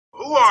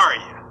Who are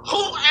you?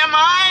 Who am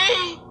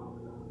I?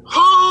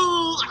 Who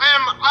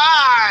am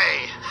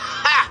I?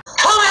 Ha!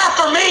 Come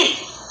after me!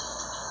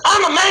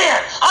 I'm a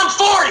man! I'm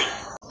 40!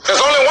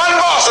 There's only one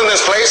boss in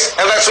this place,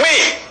 and that's me.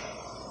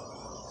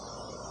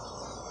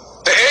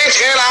 The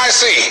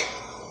HNIC.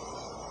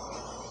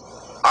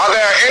 Are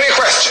there any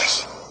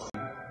questions?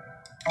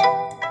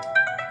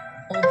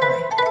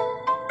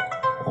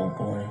 Oh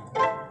boy.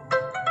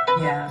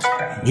 Yeah, that's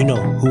great. You know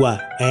who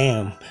I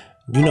am.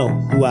 You know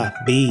who I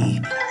be.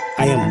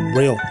 I am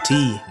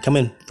royalty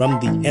coming from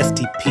the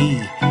STP.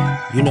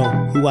 You know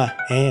who I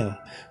am.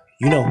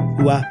 You know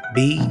who I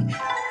be.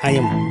 I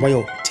am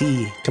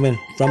royalty coming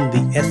from the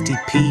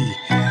STP.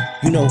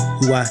 You know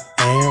who I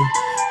am.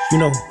 You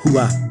know who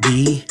I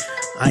be.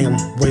 I am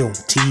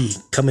royalty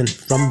coming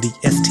from the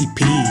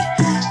STP.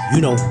 You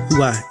know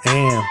who I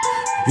am.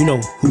 You know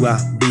who I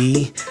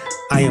be.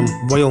 I am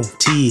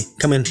royalty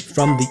coming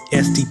from the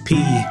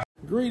STP.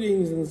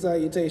 Greetings and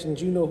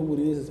salutations. You know who it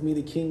is. It's me,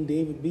 the King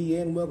David B.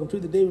 And welcome to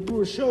the David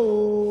Brewer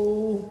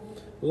Show.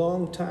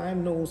 Long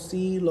time no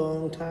see,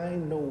 long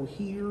time no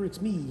hear. It's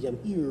me. I'm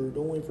here.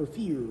 Don't wait for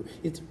fear.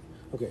 It's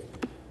okay.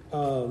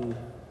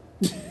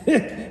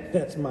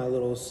 That's my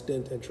little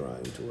stint at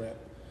trying to rap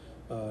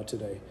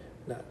today.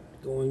 Not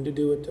going to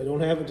do it. I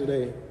don't have it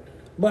today.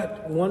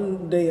 But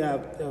one day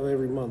out of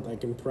every month, I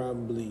can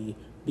probably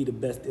be the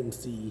best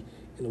MC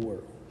in the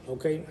world.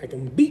 Okay? I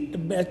can beat the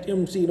best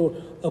MC in the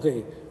world.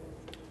 Okay.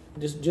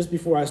 Just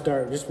before we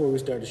start the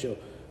show,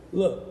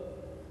 look,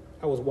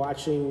 I was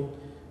watching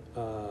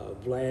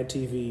Vlad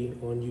TV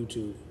on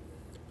YouTube.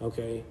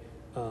 Okay,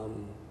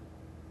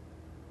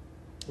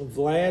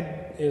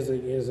 Vlad is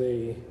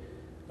a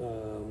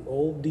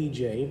old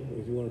DJ,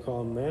 if you want to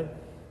call him that.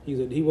 He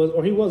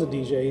was a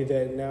DJ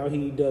that now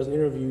he does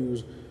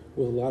interviews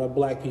with a lot of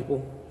black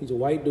people. He's a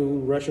white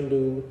dude, Russian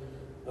dude.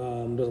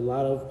 Does a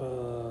lot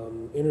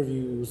of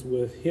interviews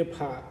with hip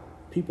hop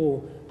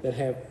people that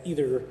have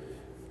either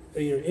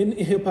in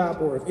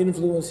hip-hop or have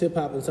influenced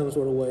hip-hop in some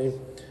sort of way.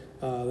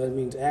 That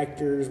means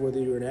actors,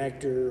 whether you're an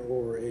actor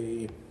or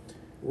a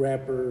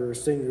rapper,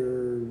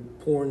 singer,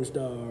 porn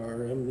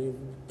star. I mean,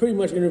 pretty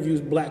much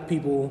interviews black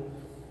people.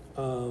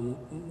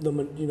 The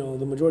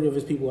majority of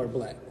his people are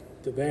black.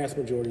 The vast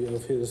majority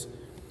of his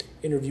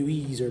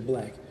interviewees are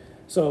black.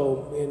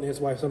 So, and that's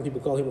why some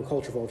people call him a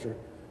culture vulture.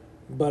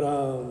 But,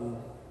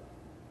 or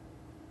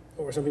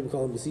some people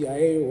call him the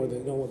CIA or the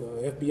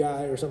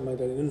FBI or something like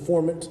that, an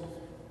informant.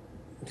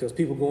 Because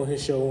people go on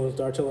his show and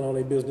start telling all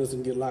their business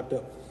and get locked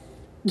up.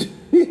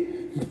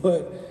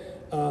 But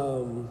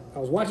I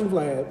was watching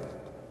Vlad,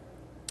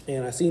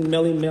 and I seen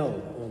Melly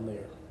Mel on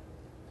there.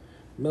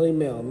 Melly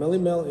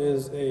Mel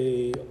is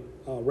a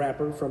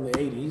rapper from the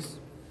 80s,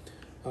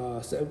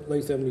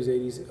 late 70s,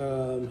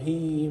 80s.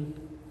 He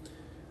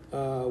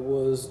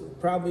was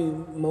probably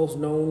most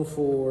known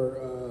for,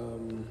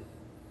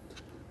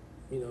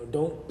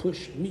 don't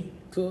push me,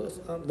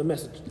 cause I'm the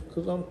message,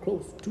 cause I'm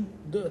close to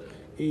the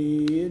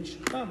edge.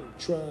 I'm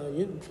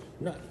trying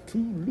not to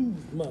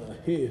lose my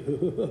head.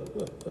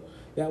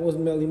 That was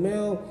Melly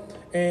Mel,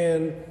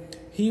 and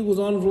he was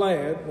on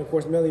Vlad. Of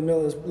course, Melly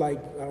Mel is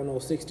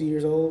 60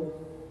 years old.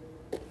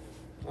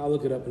 I'll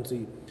look it up and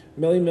see.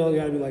 Melly Mel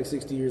got to be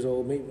 60 years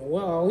old. Maybe,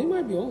 well, he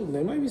might be older than that.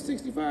 He might be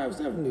 65,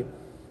 70.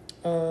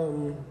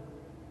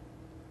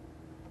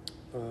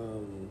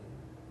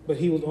 But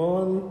he was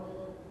on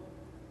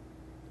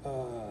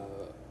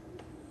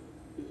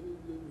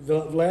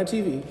Vlad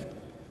TV,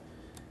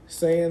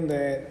 saying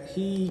that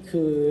he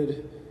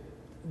could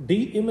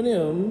beat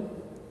Eminem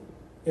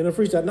in a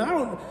freestyle.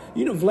 Now,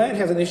 Vlad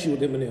has an issue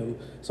with Eminem,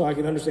 so I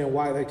can understand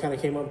why that kind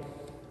of came up.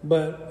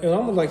 But it's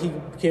almost like he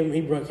came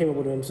up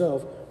with it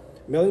himself.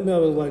 Melly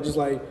Mel was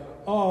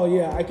oh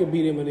yeah, I could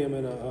beat Eminem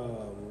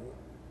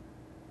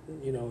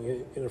in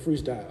a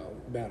freestyle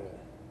battle.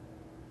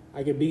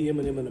 I could beat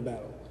Eminem in a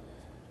battle,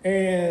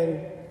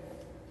 and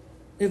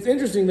it's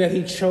interesting that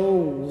he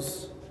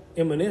chose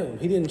Eminem.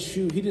 He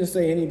didn't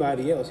say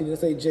anybody else. He didn't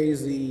say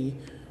Jay-Z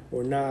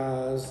or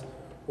Nas,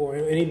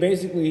 and he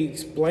basically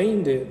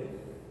explained it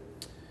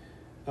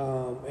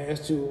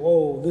as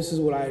to, this is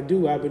what I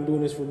do. I've been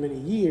doing this for many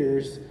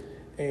years,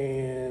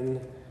 and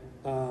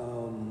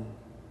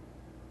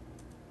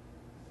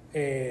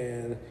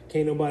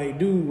can't nobody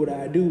do what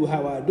I do,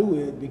 how I do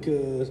it,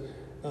 because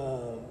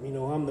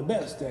I'm the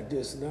best at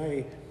this.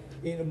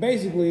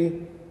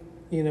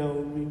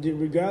 And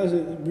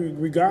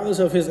regardless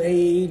of his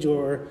age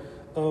or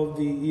of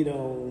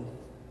the,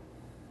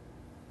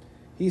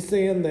 he's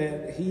saying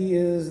that he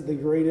is the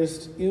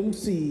greatest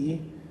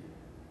MC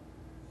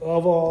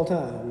of all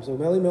time. So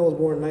Melly Mel was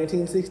born in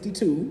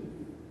 1962.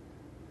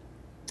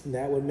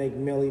 That would make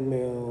Melly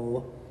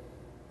Mel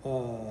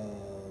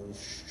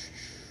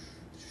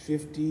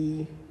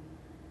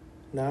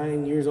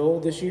 59 years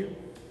old this year.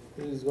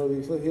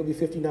 He'll be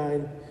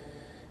 59.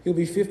 He'll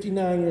be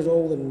 59 years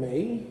old in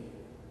May.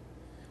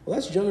 Well,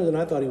 that's younger than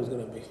I thought he was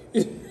going to be.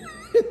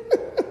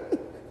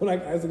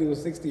 I said he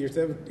was 60 or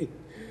 70.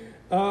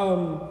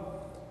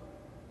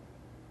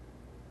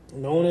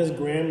 Known as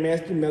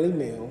Grandmaster Melly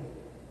Mel.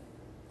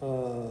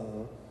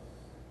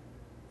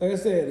 like I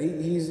said,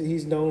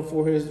 he's known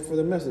for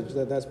the message.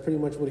 That's pretty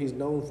much what he's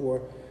known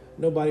for.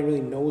 Nobody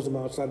really knows him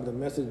outside of the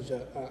message.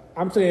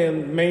 I'm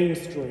saying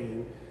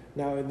mainstream.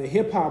 Now in the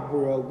hip hop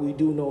world, we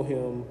do know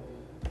him.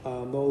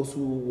 Those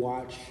who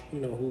watch,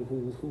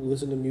 who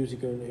listen to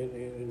music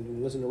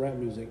and listen to rap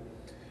music.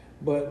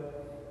 But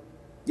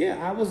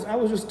yeah, I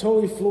was just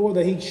totally floored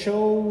that he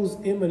chose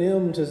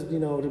Eminem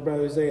to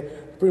probably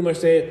pretty much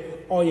say,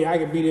 oh yeah, I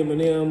can beat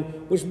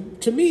Eminem, which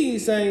to me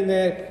is saying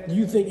that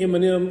you think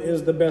Eminem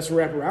is the best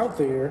rapper out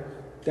there.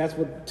 That's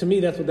what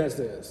that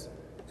says.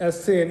 That's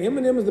saying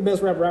Eminem is the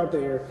best rapper out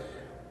there.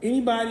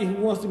 Anybody who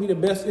wants to be the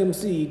best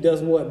MC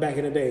does what back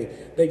in the day?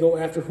 They go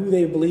after who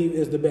they believe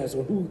is the best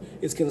or who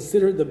is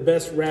considered the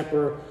best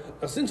rapper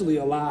essentially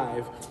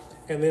alive.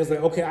 And then it's like,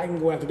 okay, I can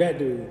go after that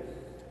dude.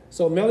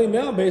 So Melly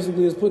Mel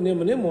basically is putting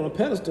Eminem on a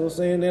pedestal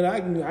saying that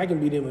I can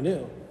beat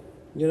Eminem.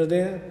 You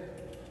understand?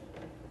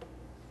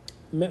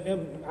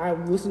 I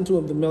listened to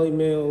the Melly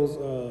Mel's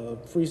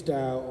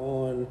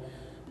freestyle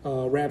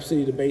on Rap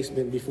City The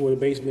Basement before the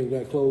basement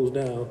got closed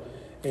down.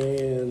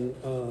 And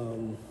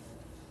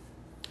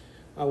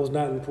I was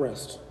not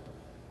impressed.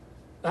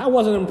 I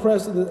wasn't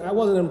impressed.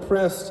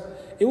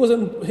 It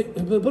wasn't,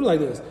 put it like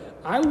this.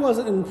 I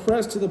wasn't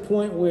impressed to the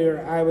point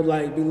where I would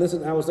be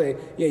listening. I would say,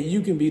 yeah,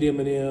 you can beat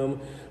Eminem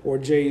or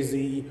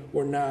Jay-Z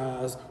or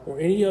Nas or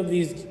any of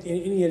these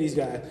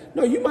guys.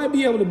 No, you might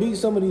be able to beat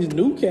some of these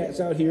new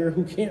cats out here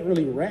who can't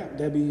really rap.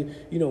 That be,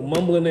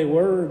 mumbling their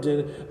words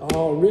and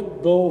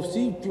rip, go,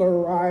 C,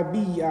 fleur, I,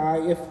 B, I,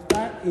 if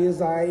that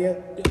is I,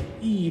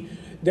 E.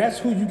 That's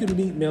who you can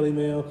beat, Melly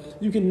Mel.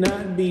 You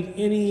cannot beat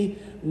any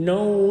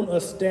known,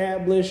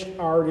 established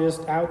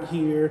artist out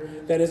here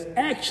that is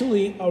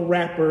actually a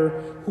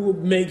rapper who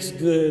makes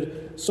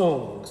good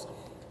songs.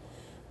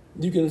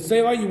 You can say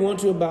all you want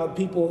to about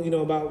people,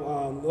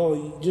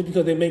 just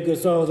because they make good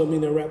songs don't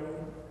mean they're rap.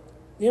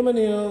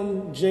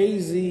 Eminem,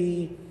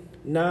 Jay-Z,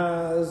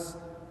 Nas,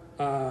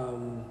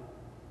 and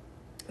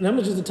I'm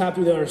just the top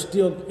three that are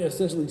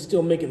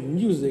still making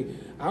music.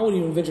 I would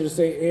even venture to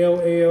say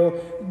LL.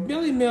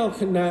 Melly Mel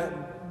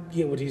cannot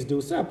get what he's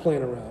doing. Stop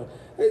playing around.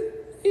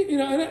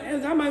 And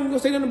I'm not even going to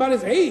say nothing about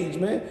his age,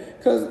 man,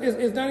 because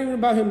it's not even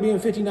about him being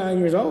 59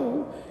 years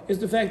old. It's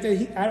the fact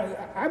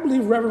that I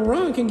believe Reverend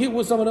Run can get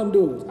with some of them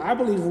dudes. I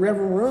believe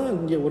Reverend Run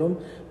can get with them,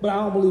 but I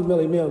don't believe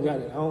Melly Mel got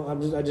it.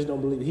 I just don't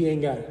believe it. He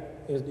ain't got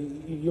it.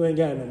 You ain't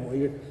got it no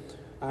more.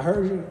 I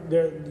heard you.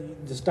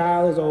 The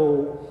style is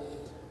old.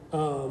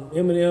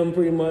 Eminem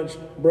pretty much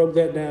broke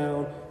that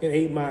down in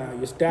 8 Mile.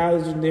 Your style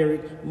is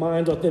generic,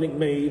 mine's authentic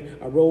made.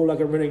 I roll like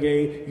a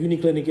renegade,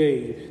 unique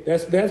renegade.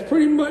 That's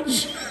pretty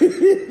much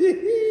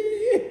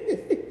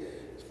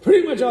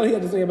pretty much all he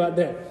had to say about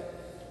that.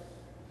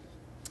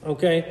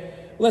 Okay,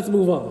 let's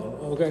move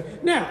on. Okay,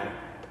 now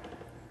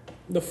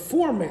the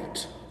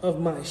format of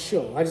my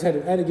show. I had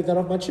to get that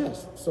off my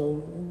chest.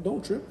 So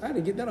don't trip. I had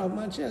to get that off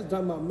my chest.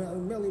 Talking about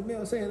Melly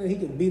Mel saying that he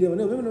can beat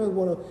Eminem.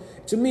 Eminem,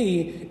 to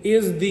me,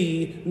 is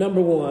the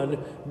 #1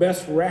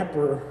 best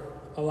rapper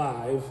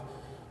alive.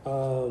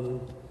 And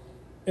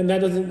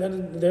that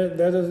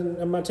doesn't.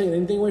 I'm not taking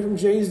anything away from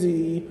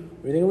Jay-Z,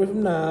 or anything away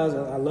from Nas.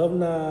 I love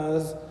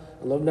Nas.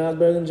 I love Nas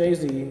better than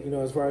Jay-Z.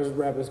 As far as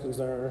rap is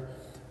concerned,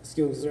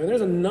 skill is concerned.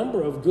 There's a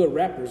number of good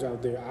rappers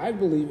out there. I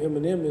believe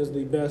Eminem is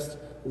the best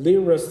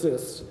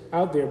lyricist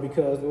out there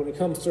because when it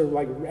comes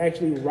to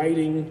actually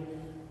writing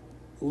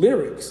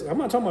lyrics, I'm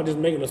not talking about just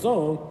making a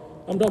song.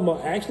 I'm talking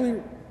about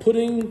actually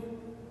putting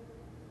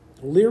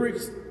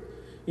lyrics,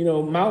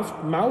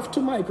 mouth to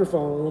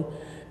microphone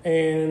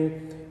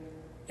and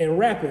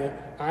rapping.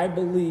 I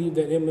believe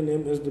that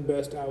Eminem is the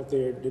best out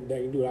there that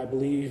can do it. I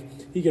believe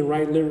he can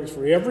write lyrics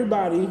for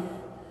everybody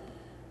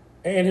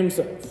and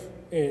himself,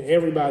 and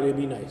everybody will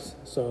be nice.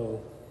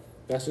 So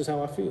that's just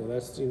how I feel.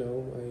 That's,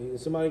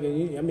 somebody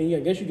can, I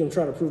guess you can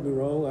try to prove me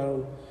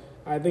wrong.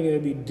 I think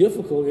it'd be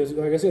difficult.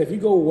 Like I said, if you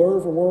go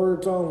word for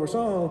word, song for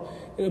song,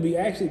 it'll be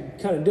actually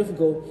kind of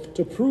difficult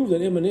to prove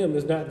that Eminem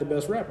is not the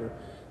best rapper.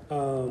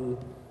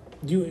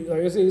 Like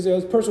I said,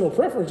 it's personal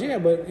preference, yeah,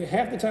 but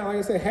half the time, like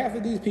I said, half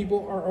of these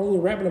people are only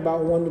rapping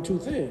about 1 to 2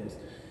 things.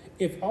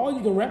 If all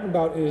you can rap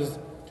about is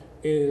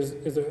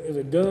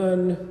a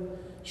gun,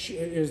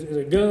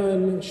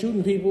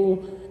 shooting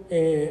people,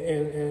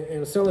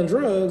 and selling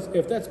drugs,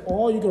 if that's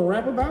all you can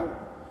rap about,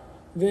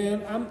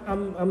 then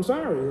I'm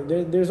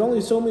sorry. There's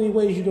only so many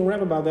ways you can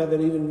rap about that that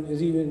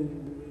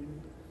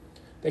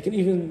can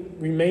even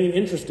remain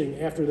interesting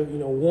after the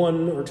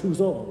 1 or 2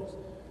 songs.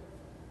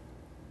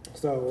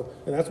 So,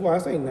 and that's why I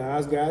say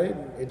Nas got it,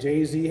 and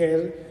Jay-Z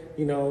has it,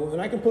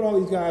 and I can put all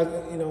these guys,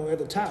 at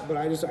the top,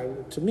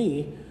 but to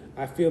me,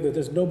 I feel that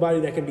there's nobody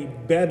that can be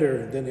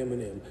better than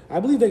Eminem. I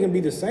believe they can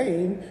be the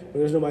same, but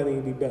there's nobody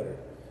that can be better.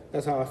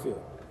 That's how I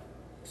feel.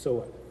 So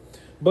what?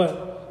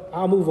 But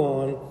I'll move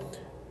on.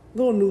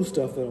 Little new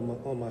stuff that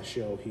on my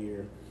show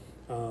here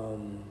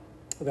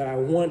that I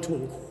want to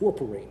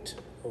incorporate,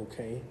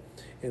 okay?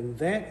 And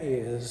that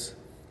is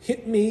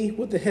hit me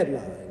with the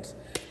headlines.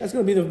 That's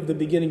going to be the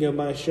beginning of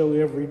my show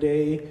every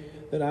day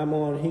that I'm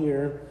on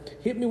here.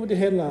 Hit Me with the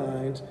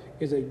Headlines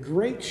is a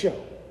great show.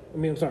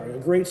 a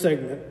great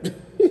segment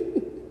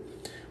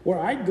where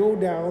I go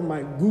down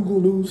my Google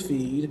News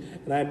feed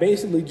and I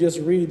basically just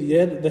read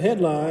the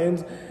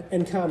headlines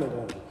and comment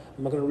on them.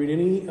 I'm not going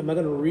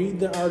to read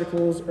the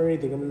articles or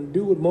anything. I'm going to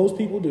do what most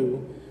people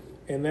do,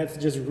 and that's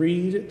just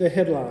read the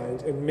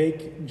headlines and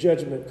make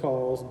judgment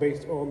calls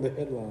based on the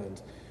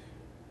headlines.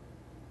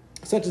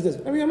 Such as this.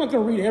 I'm not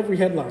going to read every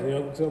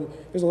headline. So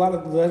there's a lot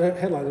of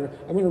headlines.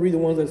 I'm going to read the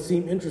ones that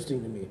seem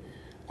interesting to me.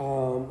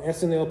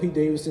 SNL, Pete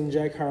Davidson,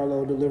 Jack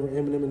Harlow deliver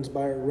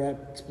Eminem-inspired rap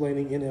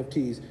explaining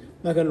NFTs. I'm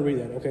not going to read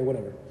that. Okay,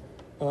 whatever.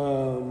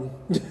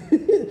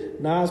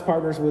 Nas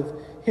partners with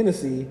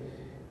Hennessy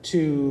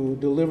to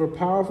deliver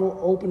powerful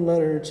open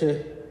letter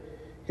to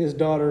his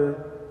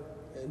daughter,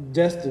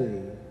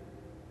 Destiny.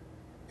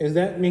 Does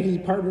that mean he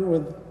partnered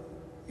with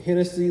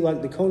Hennessy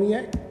like the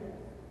cognac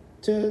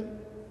to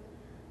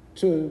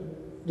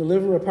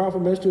deliver a powerful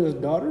message to his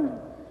daughter?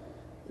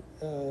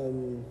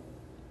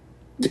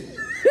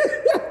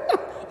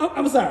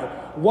 I'm sorry.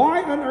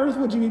 Why on earth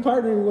would you be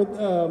partnering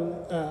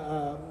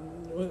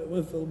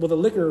with a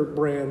liquor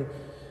brand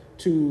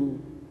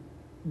to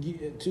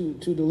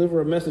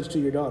deliver a message to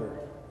your daughter?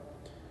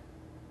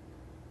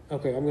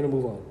 Okay, I'm going to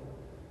move on.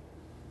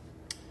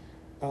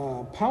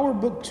 Power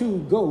Book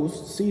 2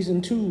 Ghost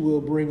Season 2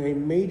 will bring a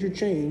major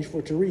change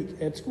for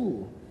Tariq at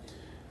school.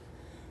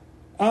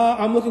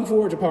 I'm looking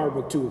forward to Power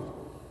Book 2.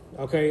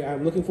 Okay,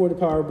 I'm looking forward to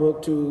Power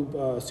Book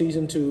 2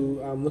 Season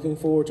 2. I'm looking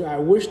forward to. I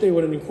wish they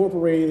would have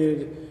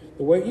incorporated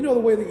the way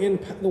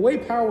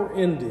Power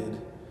ended.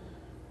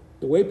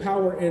 The way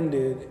Power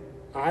ended,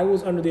 I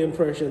was under the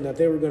impression that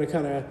they were going to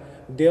kind of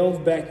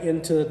delve back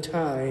into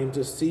time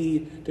to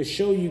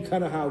show you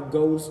kind of how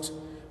Ghost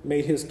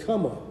made his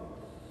come up.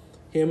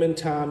 Him and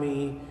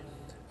Tommy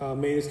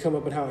made his come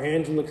up, and how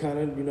Angela kind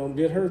of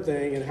did her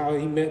thing, and how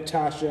he met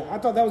Tasha. I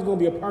thought that was going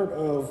to be a part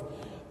of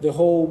the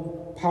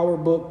whole Power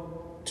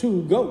Book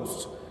 2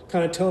 Ghost,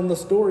 kind of telling the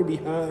story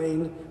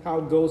behind how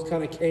Ghost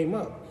kind of came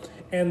up.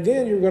 And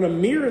then you're going to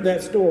mirror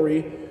that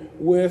story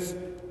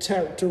with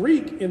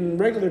Tariq in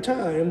regular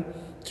time,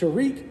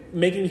 Tariq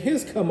making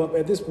his come up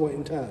at this point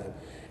in time.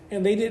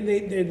 And they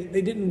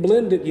didn't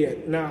blend it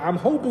yet. Now, I'm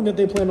hoping that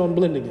they plan on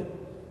blending it.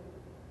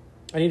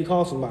 I need to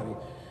call somebody.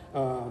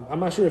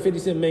 I'm not sure if 50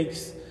 Cent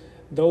makes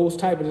those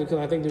type of, because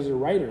I think there's a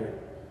writer,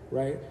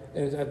 right?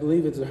 And I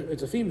believe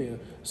it's a female.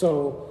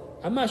 So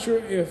I'm not sure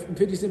if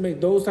 50 Cent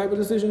makes those type of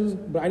decisions,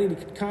 but I need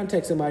to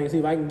contact somebody and see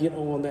if I can get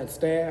on that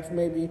staff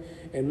maybe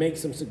and make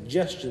some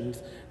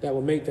suggestions that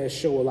will make that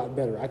show a lot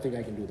better. I think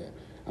I can do that.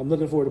 I'm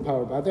looking forward to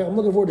Power. I'm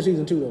looking forward to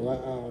Season 2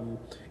 though.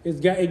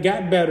 It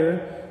got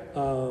better.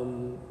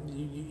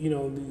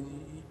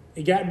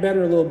 It got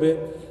better a little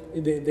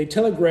bit. They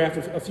telegraphed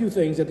a few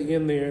things at the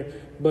end there,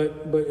 but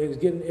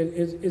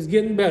it's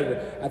getting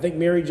better. I think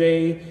Mary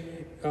J.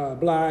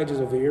 Blige is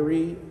a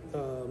very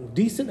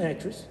decent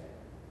actress.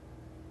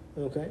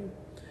 Okay,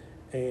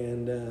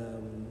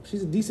 and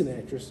she's a decent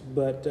actress,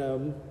 but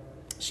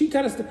she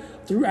kind of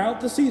throughout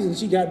the season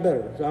she got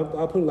better. So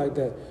I'll put it like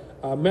that.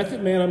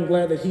 Method Man, I'm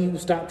glad that he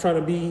stopped trying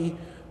to be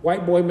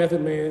white boy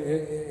Method Man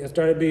and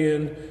started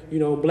being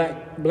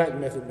black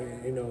Method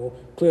Man.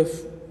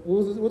 Cliff.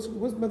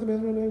 What's Method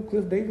Man's real name?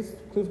 Cliff Davis,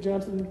 Cliff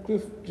Johnson,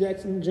 Cliff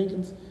Jackson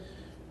Jenkins.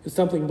 It's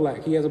something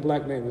black. He has a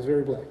black name. It's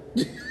very black.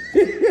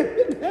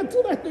 That's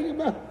what I think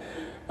about.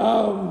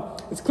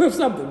 It's Cliff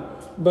something,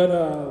 but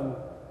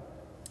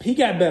he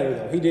got better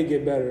though. He did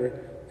get better,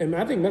 and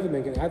I think Method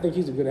Man. I think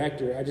he's a good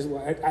actor. I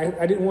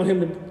didn't want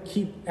him to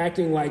keep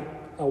acting like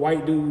a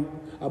white dude,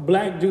 a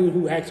black dude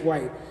who acts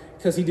white,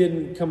 because he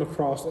didn't come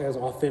across as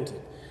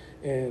authentic.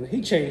 And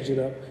he changed it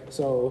up,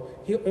 so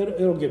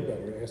it'll get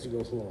better as it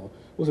goes along.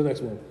 What's the next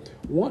one?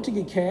 Want to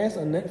get cast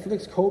on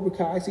Netflix Cobra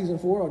Kai Season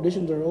 4?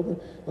 Auditions are open.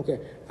 Okay,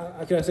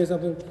 can I say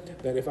something?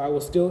 That if I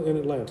was still in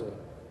Atlanta,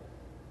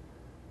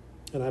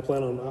 and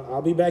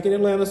I'll be back in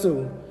Atlanta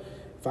soon.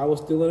 If I was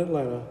still in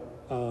Atlanta,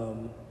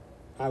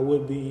 I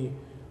would be.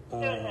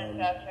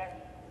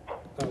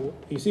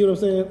 You see what I'm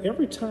saying?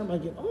 Every time I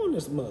get on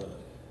this mug,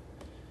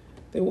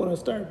 they want to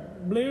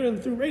start blaring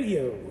through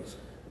radios.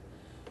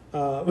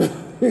 But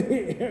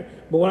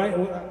when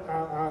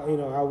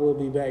I will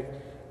be back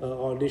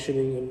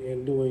auditioning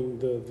and doing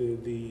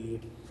the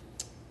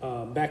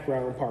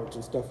background parts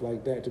and stuff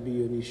like that to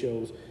be in these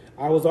shows.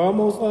 I was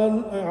almost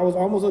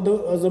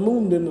a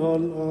Zamundin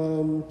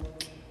on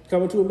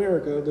Coming to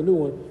America, the new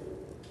one,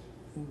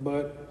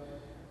 but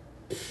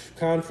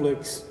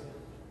conflicts.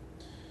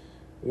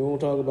 We won't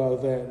talk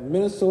about that.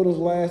 Minnesota's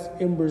last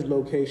Embers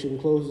location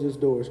closes its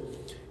doors.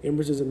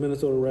 Embers is a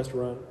Minnesota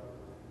restaurant.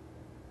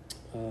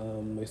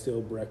 They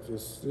sell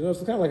breakfast. It's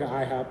kind of like an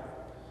IHOP.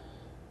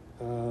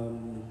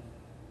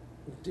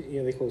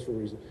 They close for a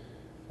reason.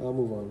 I'll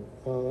move on.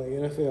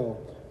 NFL.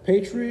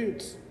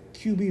 Patriots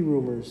QB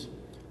rumors.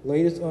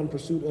 Latest on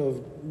pursuit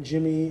of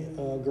Jimmy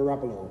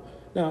Garoppolo.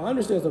 Now, I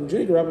understand something.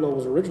 Jimmy Garoppolo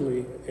was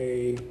originally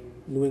a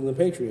New England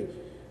Patriot.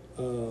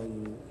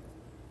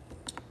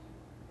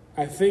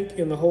 I think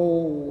in the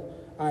whole,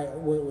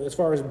 as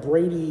far as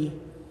Brady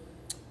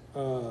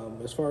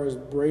as far as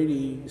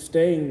Brady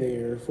staying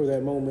there for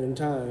that moment in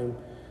time,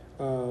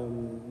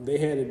 they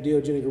had to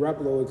deal Jimmy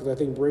Garoppolo because I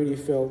think Brady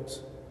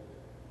felt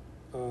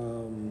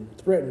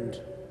threatened.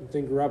 I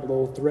think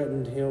Garoppolo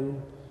threatened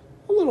him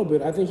a little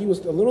bit. I think he was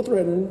a little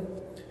threatened.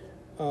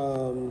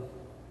 And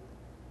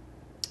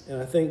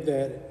I think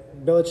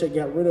that Belichick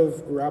got rid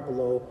of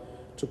Garoppolo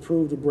to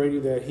prove to Brady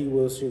that he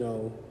was,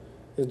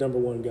 his number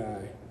one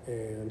guy.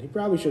 And he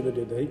probably shouldn't have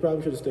did that. He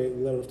probably should have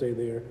let him stay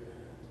there.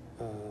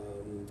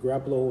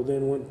 Garoppolo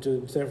then went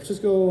to San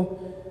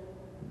Francisco,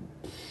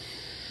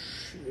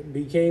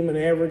 became an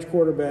average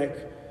quarterback,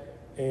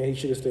 and he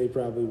should have stayed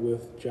probably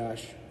with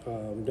Josh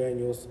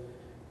Daniels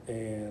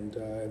and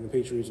the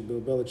Patriots and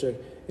Bill Belichick,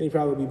 and he'd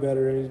probably be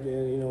better.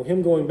 And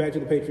him going back to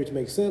the Patriots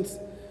makes sense.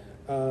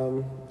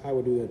 I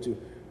would do that too.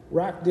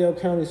 Rockdale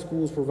County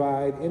Schools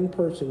provide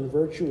in-person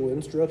virtual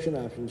instruction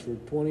options for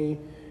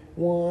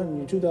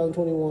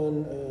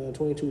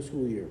 2021-22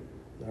 school year.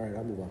 All right,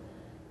 I'll move on.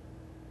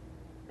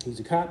 He's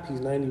a cop,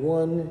 he's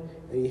 91,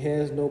 and he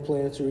has no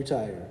plans to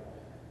retire.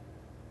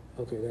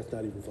 Okay, that's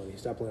not even funny.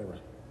 Stop playing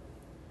around.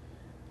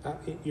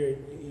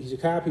 He's a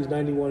cop, he's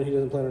 91, he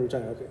doesn't plan to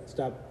retire. Okay,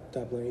 stop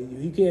playing.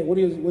 He can't, what's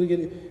he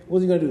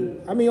gonna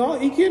do? I mean,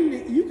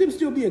 you can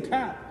still be a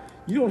cop.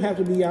 You don't have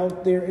to be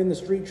out there in the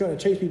street trying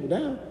to chase people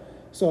down.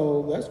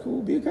 So that's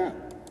cool. Be a cop.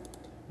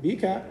 Be a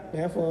cop.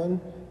 Have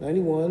fun.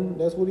 91.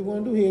 That's what he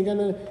want to do.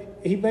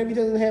 He maybe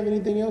doesn't have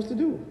anything else to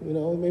do.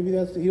 Maybe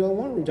he don't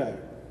want to retire.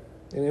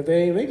 And if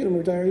they ain't making him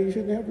retire, he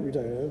shouldn't have to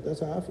retire. That's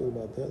how I feel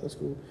about that. That's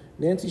cool.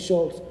 Nancy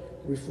Schultz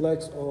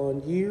reflects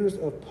on years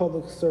of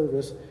public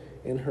service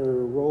and her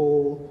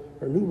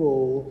new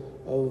role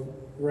of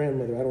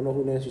grandmother. I don't know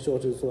who Nancy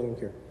Schultz is, so I don't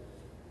care.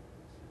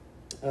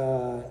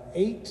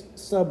 8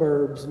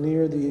 suburbs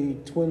near the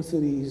Twin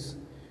Cities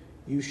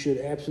you should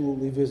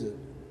absolutely visit.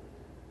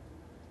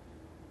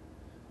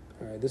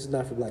 All right, this is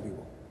not for black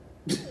people.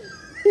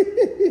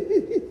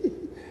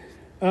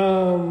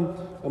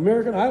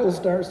 American Idol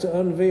starts to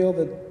unveil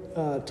the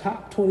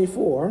top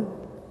 24.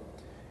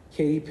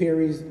 Katy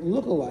Perry's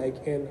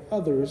look-alike and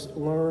others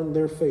learn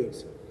their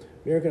fates.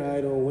 American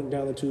Idol went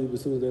down the tube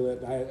as soon as they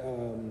let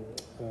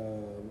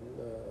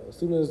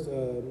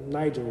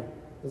Nigel,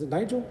 was it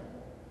Nigel?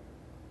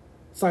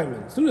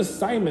 Simon. As soon as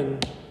Simon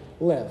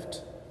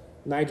left,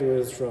 Nigel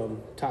is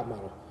from Top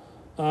Model.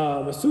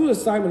 As soon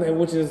as Simon,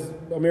 which is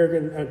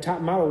American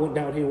Top Model, went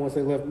down here once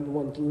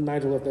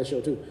Nigel left that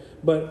show too.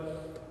 But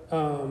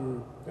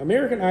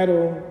American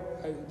Idol,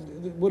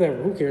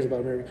 whatever. Who cares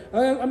about American?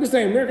 I'm just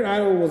saying American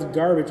Idol was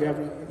garbage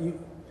after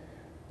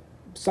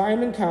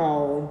Simon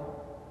Cowell.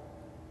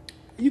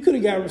 You could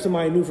have got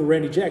somebody new for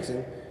Randy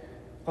Jackson,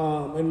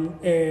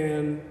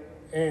 and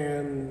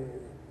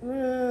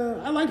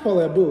I like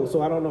Paula Abdul,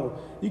 so I don't know.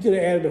 You could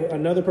have added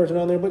another person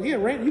on there, but yeah,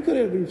 you could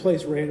have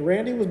replaced Randy.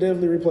 Randy was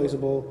definitely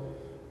replaceable.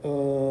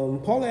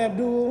 Paula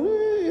Abdul,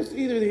 it's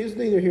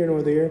neither here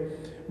nor there.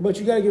 But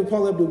you got to give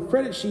Paula Abdul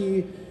credit.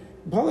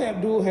 Paula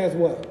Abdul has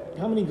what?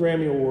 How many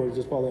Grammy Awards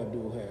does Paula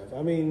Abdul have?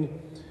 I mean,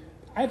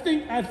 I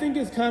think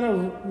it's kind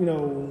of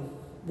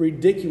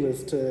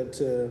ridiculous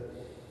to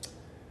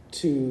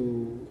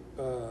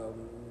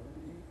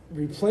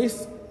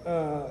replace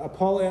a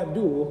Paula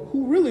Abdul,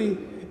 who really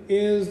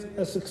is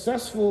a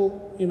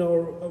successful,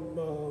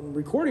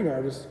 recording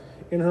artist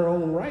in her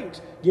own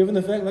right, given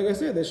the fact, like I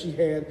said, that she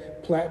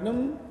had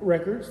platinum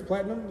records,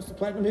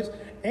 platinum hits,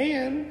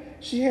 and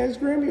she has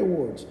Grammy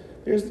Awards.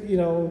 There's,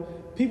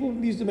 people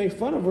used to make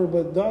fun of her,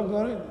 but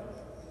doggone it,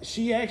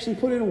 she actually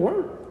put in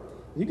work.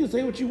 You can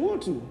say what you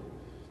want to.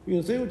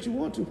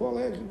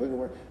 Paula actually put in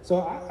work.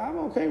 So I'm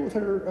okay with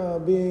her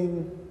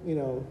being,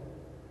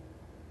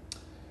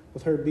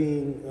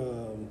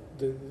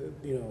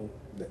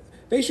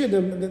 they should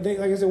have, like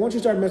I said, once you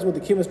start messing with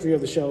the chemistry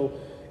of the show,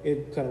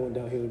 it kind of went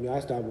downhill with me. I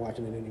stopped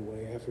watching it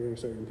anyway after a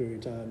certain period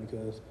of time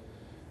because,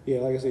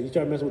 like I said, you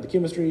start messing with the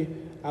chemistry.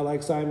 I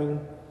like Simon.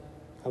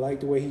 I like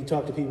the way he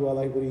talked to people. I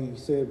like what he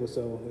said, but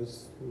so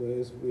it's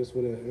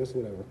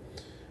whatever.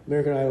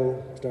 American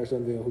Idol starts to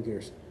unveil. Who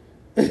cares?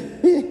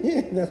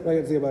 That's what I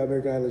got to say about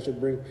American Idol. It should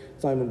bring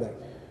Simon back.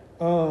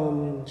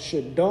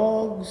 Should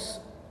dogs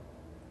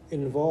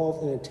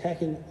involved in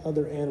attacking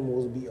other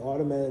animals be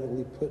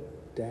automatically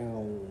put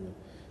down?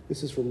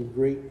 This is from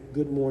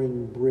Good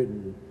Morning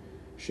Britain.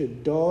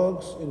 Should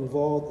dogs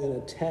involved in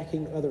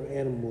attacking other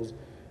animals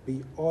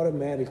be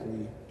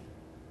automatically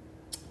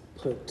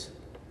put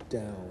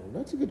down?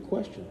 That's a good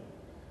question.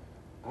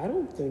 I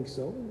don't think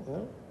so.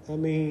 I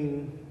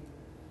mean,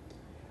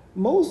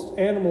 most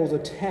animals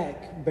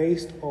attack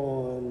based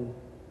on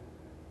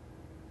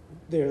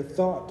their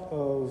thought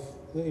of,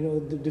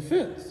 the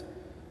defense.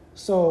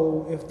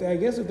 So if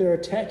they're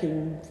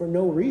attacking for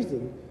no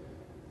reason,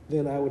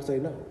 then I would say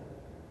no.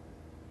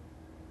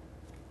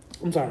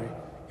 I'm sorry.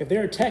 If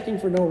they're attacking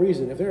for no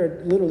reason, if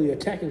they're literally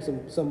attacking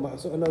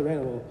another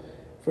animal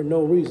for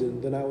no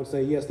reason, then I would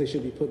say yes, they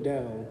should be put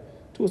down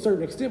to a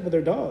certain extent. But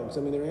they're dogs.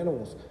 I mean, they're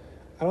animals.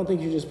 I don't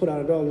think you just put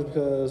out a dog just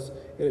because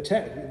it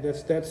attacked.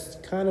 That's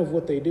kind of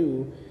what they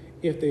do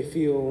if they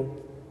feel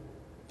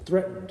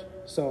threatened.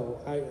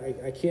 So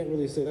I can't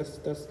really say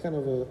that's kind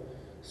of a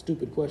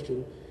stupid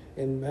question.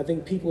 And I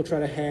think people try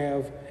to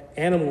have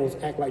animals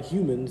act like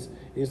humans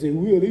and say,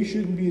 well, they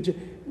shouldn't be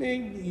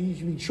man, you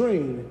should be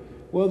trained.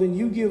 Well, then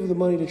you give the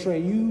money to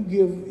train.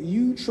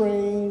 You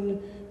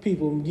train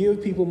people,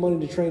 give people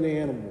money to train the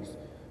animals.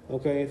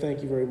 Okay,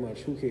 thank you very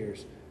much. Who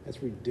cares?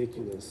 That's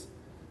ridiculous.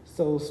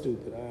 So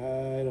stupid.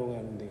 I don't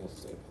have anything else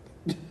to say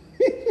about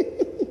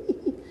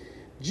that.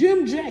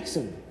 Jim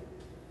Jackson.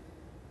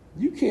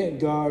 You can't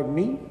guard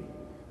me.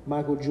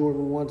 Michael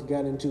Jordan once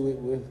got into it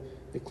with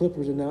the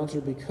Clippers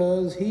announcer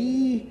because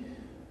he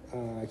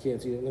I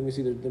can't see it. Let me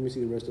see the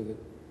rest of it.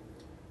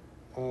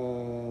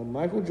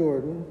 Michael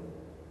Jordan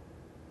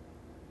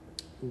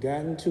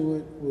got into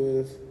it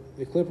with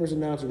the Clippers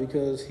announcer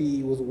because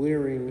he was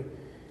wearing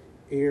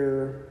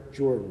Air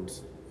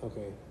Jordans.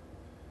 Okay.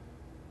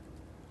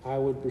 I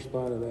would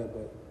respond to that,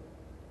 but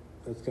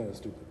that's kind of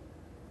stupid.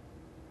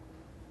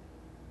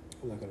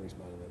 I'm not going to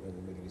respond to that. That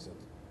doesn't make any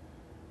sense.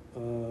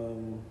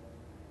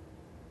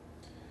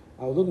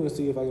 I was looking to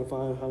see if I can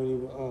find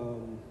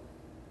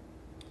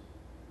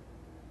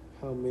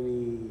how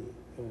many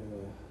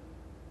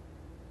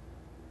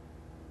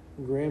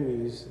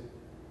Grammys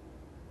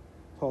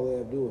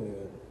Paula Abdul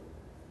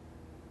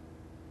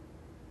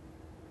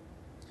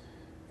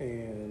had.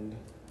 And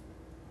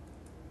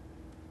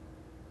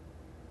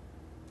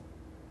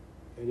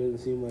it doesn't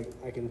seem like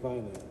I can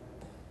find that.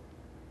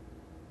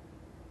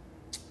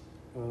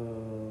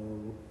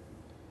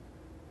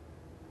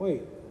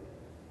 Wait.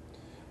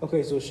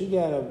 Okay, so she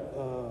got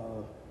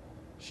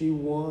she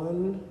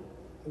won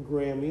a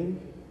Grammy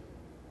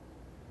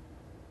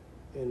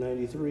in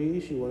 '93.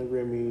 She won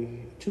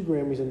two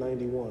Grammys in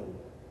 '91.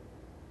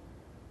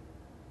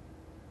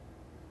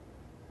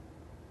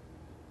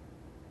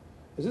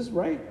 Is this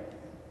right?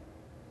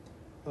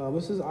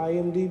 This is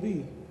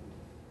IMDb.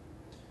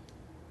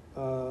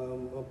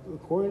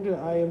 According to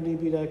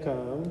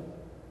IMDb.com,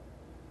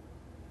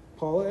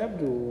 Paula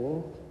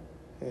Abdul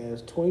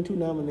has 22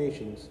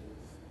 nominations.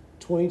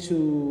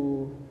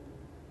 22,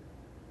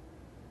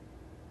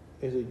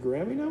 is it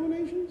Grammy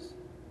nominations?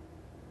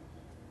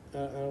 I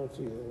don't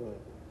see that.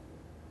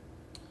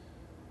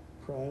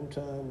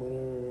 Primetime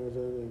winner of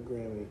a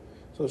Grammy.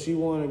 So she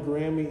won a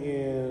Grammy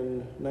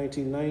in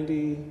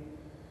 1990.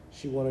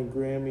 She won a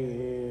Grammy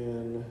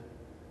in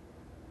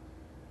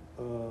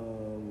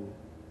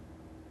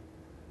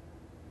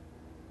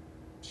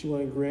she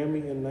won a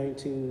Grammy in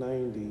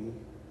 1990.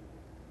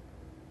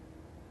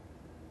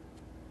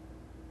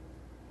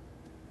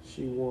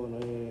 She won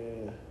a...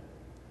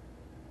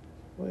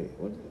 Wait,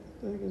 what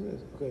the heck is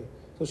this? Okay,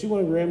 so she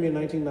won a Grammy in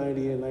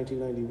 1990 and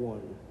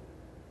 1991.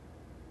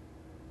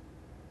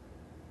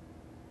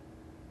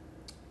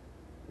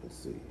 Let's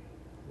see.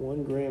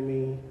 One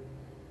Grammy,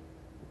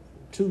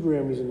 two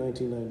Grammys in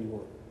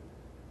 1991.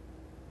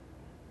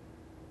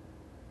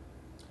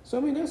 So,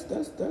 I mean,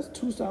 that's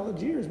 2 solid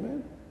years,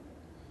 man.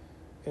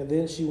 And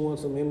then she won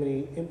some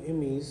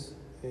Emmys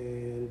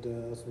and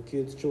some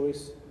Kids'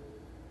 Choice.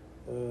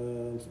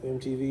 Some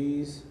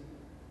MTVs,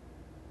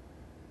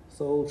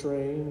 Soul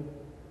Train,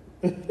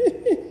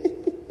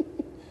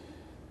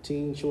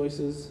 Teen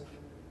Choices.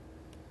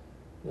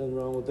 Nothing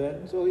wrong with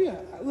that. So yeah,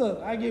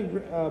 look, I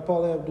give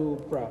Paula Abdul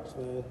props,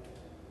 man.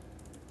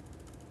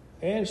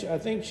 And I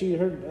think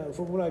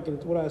from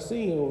what I've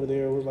seen over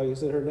there was, like I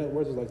said, her net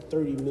worth is like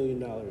 $30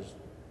 million.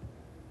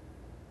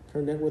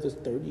 Her net worth is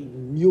 $30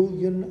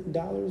 million.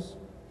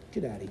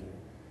 Get out of here.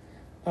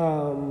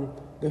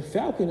 The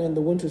Falcon and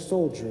the Winter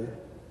Soldier.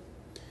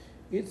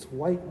 It's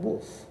White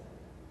Wolf.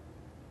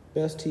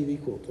 Best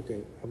TV quote.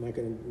 Okay, I'm not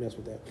going to mess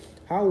with that.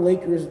 How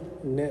Lakers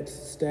Nets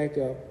stack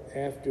up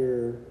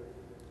after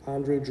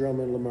Andre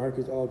Drummond,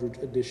 LaMarcus Aldridge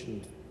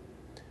additions.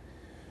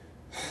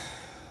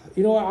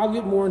 You know what? I'll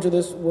get more into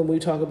this when we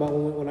talk about,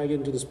 when I get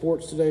into the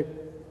sports today,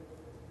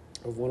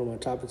 of one of my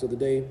topics of the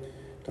day,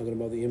 talking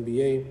about the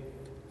NBA.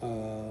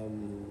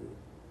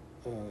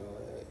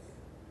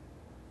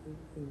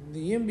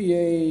 The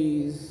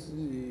NBA's,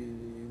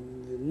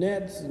 the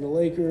Nets and the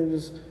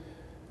Lakers.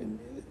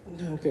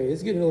 Okay,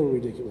 it's getting a little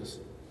ridiculous.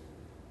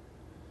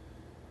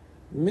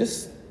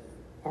 Miss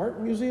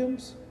Art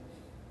Museums,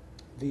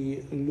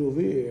 the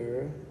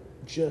Louvre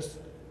just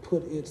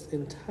put its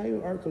entire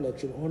art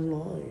collection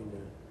online.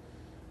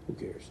 Who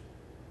cares?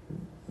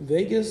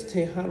 Vegas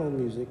Tejano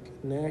Music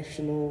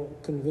National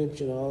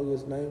Convention,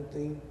 August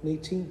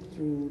 18th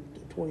through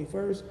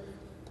 21st,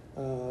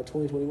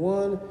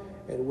 2021,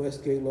 at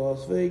Westgate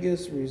Las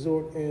Vegas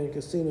Resort and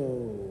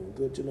Casino.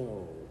 Good to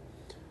know.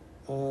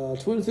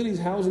 Twin Cities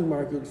housing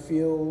market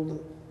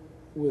filled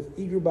with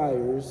eager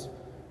buyers,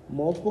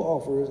 multiple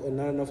offers, and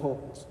not enough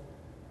homes.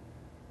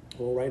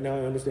 Well, right now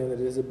I understand that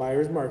it is a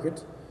buyer's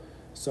market,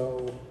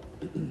 so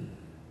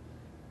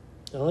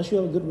unless you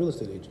have a good real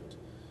estate agent.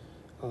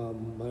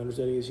 My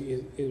understanding is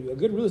a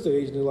good real estate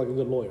agent is like a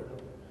good lawyer.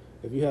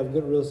 If you have a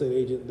good real estate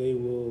agent, they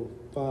will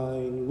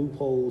find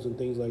loopholes and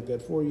things like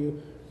that for you.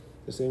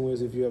 The same way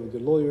as if you have a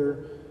good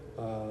lawyer,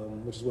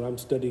 which is what I'm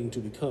studying to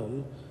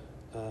become.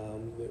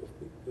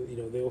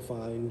 They'll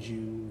find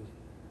you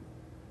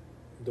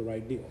the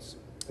right deals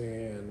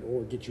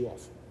or get you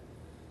off.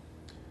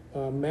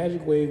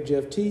 Magic Wave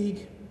Jeff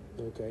Teague.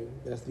 Okay,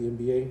 that's the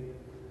NBA.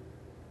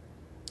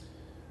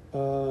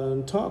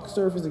 Talk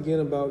surfaced again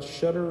about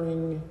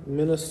shuttering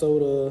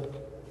Minnesota's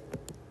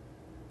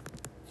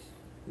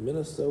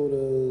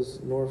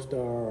North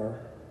Star.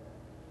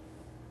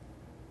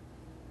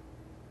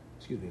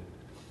 Excuse me.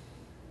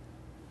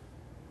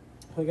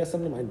 I got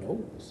something in my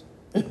nose.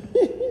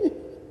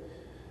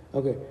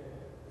 Okay,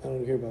 I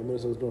don't care about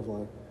Minnesota's North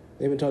Line.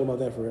 They've been talking about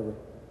that forever.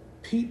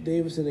 Pete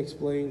Davidson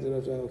explains, and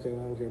okay, I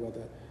don't care about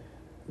that.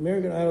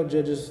 American Idol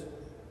judges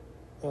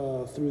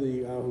through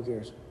the who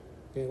cares?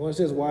 Okay, well, it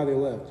says why they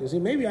left. You see,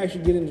 maybe I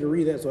should get into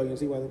read that so I can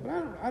see why they. But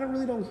I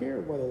don't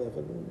care why they left.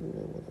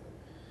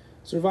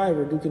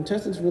 Survivor: do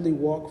contestants really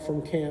walk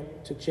from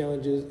camp to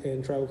challenges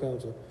and tribal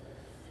council?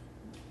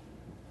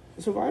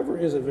 Survivor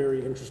is a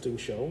very interesting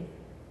show.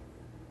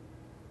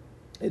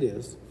 It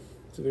is.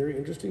 It's a very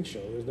interesting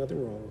show. There's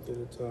nothing wrong with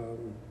it.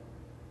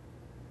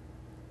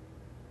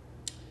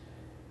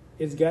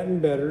 It's gotten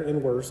better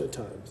and worse at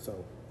times,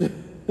 so I'm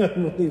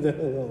going to leave that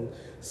alone.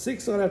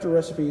 6 sought-after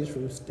recipes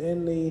from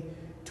Stanley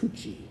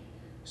Tucci,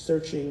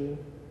 searching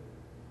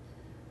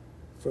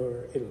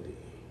for Italy.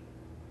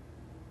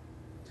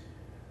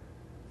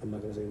 I'm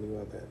not going to say anything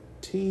about that.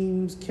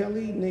 Teams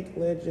Kelly, Nick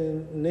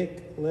Legend,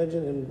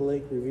 and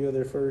Blake reveal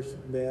their first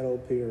battle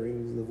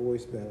pairings, the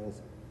voice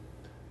battles.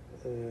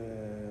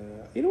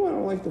 You know what? I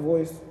don't like the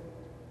voice.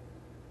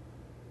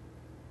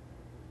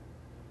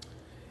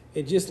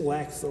 It just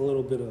lacks a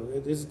little bit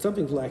of.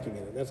 Something's lacking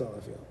in it. That's all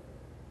I feel.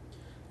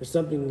 There's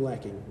something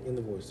lacking in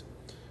the voice.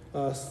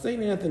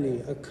 St.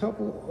 Anthony, a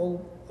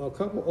couple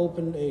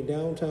opened a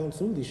downtown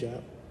smoothie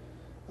shop.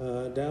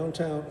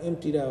 Downtown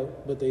emptied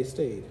out, but they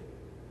stayed.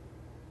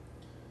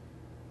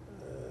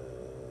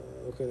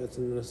 Okay, that's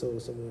in Minnesota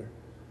somewhere.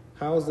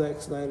 How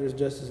Zack Snyder's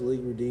Justice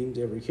League redeemed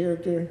every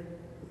character.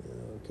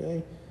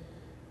 Okay.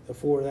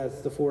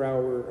 That's the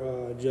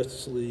 4-hour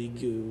Justice League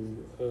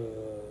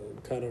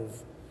kind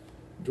of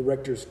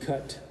director's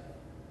cut.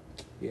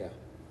 Yeah,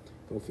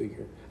 go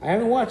figure. I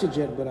haven't watched it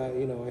yet, but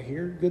I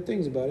hear good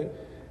things about it,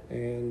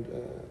 and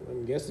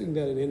I'm guessing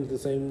that it ends the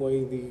same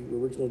way the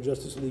original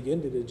Justice League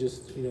ended. It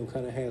just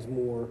kind of has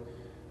more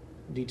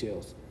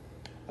details.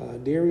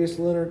 Darius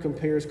Leonard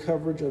compares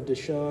coverage of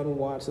Deshaun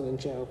Watson and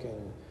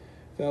Falcon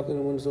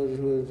and Winter Soldiers,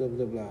 blah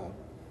blah blah.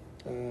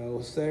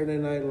 Saturday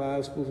Night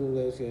Live spoofing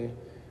this game.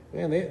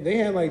 Man, they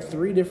had like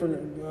 3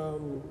 different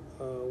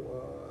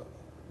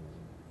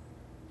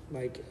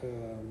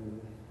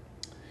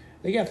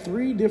they got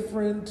 3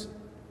 different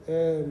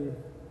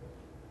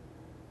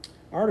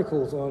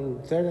articles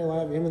on Saturday Night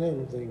Live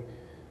Eminem thing.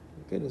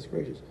 Goodness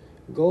gracious.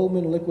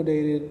 Goldman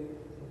liquidated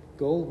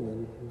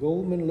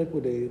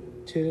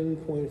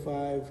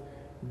 $10.5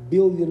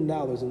 billion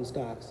in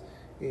stocks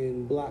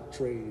in block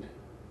trade.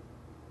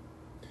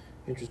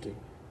 Interesting.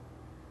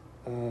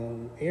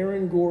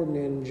 Aaron Gordon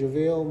and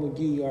JaVale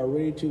McGee are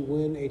ready to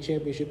win a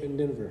championship in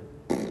Denver.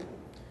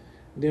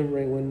 Denver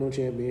ain't winning no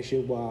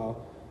championship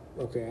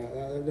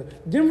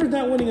Denver's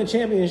not winning a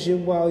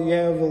championship while you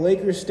have the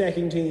Lakers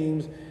stacking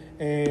teams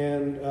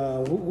and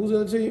who's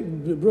the other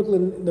team?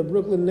 The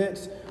Brooklyn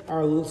Nets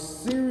are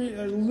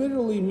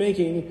literally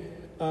making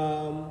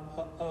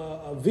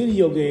a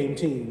video game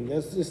team.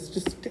 It's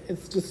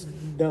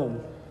just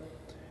dumb.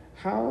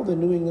 How the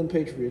New England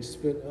Patriots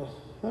spent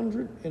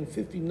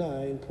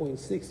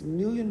 $159.6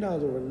 million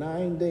over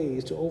 9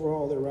 days to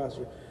overhaul their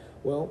roster.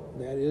 Well,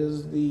 that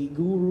is the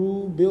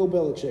guru Bill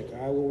Belichick.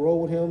 I will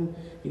roll with him.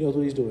 He knows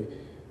what he's doing.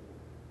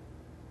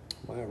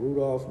 Maya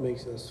Rudolph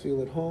makes us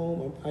feel at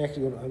home. I'm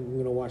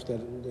going to watch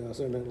that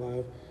Saturday Night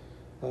Live.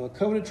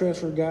 Coveted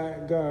transfer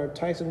guard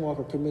Tyson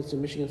Walker commits to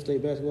Michigan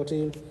State basketball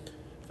team.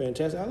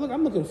 Fantastic.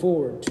 I'm looking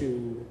forward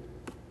to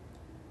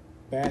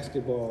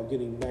basketball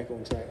getting back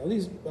on track. At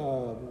least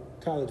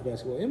college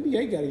basketball.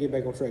 NBA got to get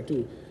back on track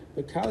too.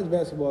 But college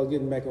basketball is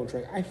getting back on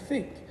track. I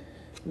think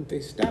if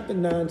they stop the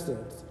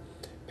nonsense,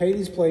 pay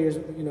these players,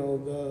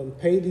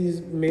 pay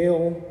these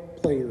male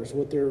players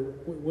what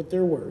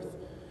they're worth.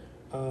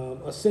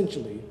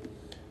 Essentially,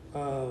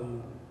 I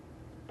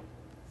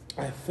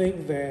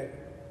think that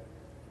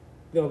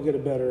they'll get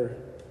it better.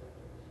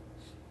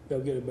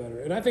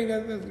 And I think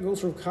that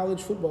goes for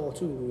college football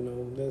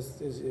too.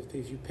 If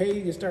you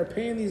start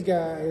paying these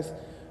guys,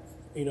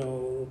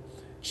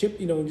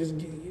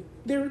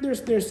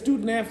 they're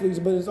student athletes,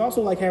 but it's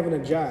also like having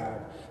a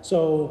job.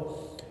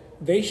 So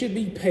they should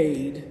be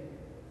paid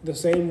the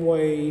same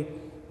way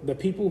the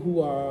people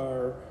who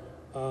are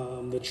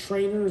the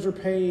trainers are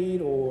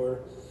paid,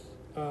 or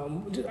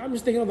I'm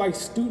just thinking of like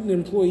student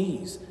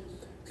employees,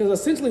 because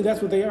essentially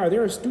that's what they are.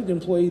 They're a student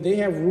employee. They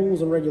have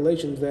rules and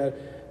regulations that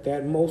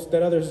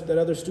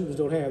other students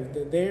don't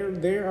have.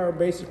 They are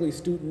basically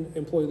student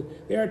employees.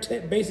 They are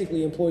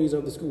basically employees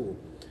of the school,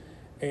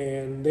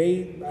 and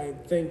they, I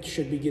think,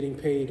 should be getting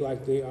paid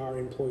like they are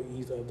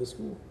employees of the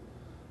school.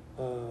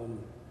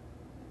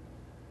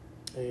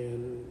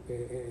 And I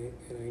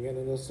ain't got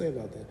nothing else to say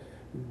about that.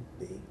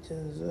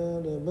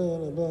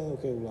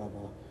 Okay, blah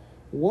blah.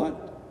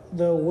 What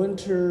the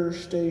winter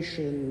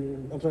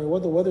station,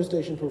 what the weather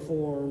station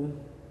performed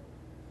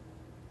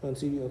on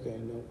TV, okay,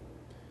 no.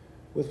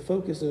 With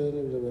focus,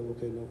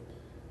 okay, no.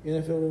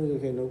 NFL,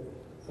 okay, no.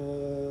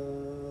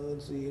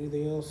 Let's see,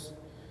 anything else?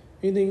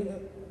 Anything?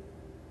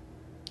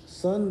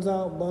 Sun's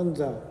out, buns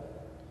out.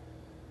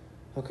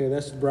 Okay,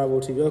 that's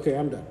Bravo TV. Okay,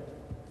 I'm done.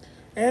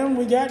 And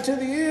we got to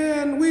the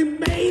end. We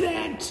made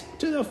it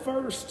to the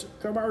first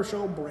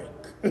commercial break.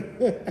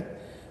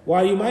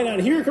 While you might not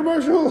hear a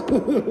commercial,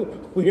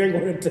 we are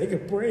going to take a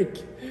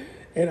break.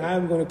 And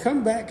I'm going to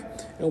come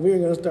back, and we're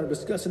going to start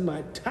discussing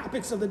my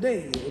topics of the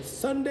day. It's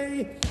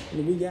Sunday,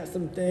 and we got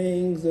some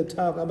things to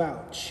talk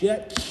about.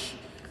 Church.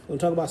 We're going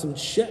to talk about some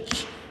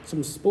church,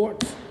 some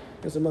sports,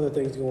 and some other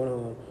things going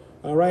on.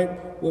 All right,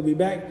 we'll be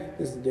back.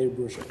 This is the Dave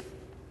Brewer Show.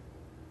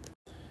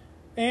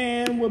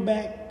 And we're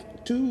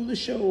back to the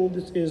show.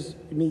 This is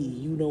me.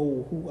 You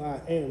know who I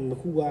am,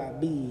 who I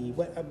be.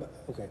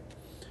 Okay.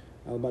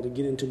 I'm about to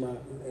get into my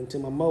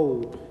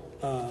mode.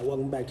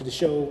 Welcome back to the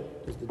show.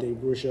 This is the Dave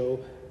Brewer Show.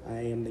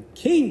 I am the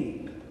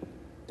king,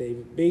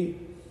 David B.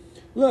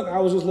 Look, I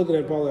was just looking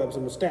at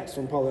some stats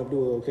from Paula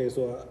Abdul. Okay,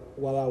 so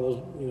while I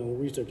was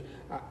researching,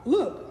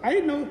 look, I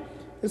didn't know.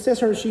 It says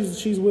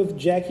she's with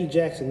Jackie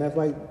Jackson. That's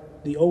like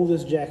the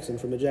oldest Jackson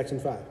from the Jackson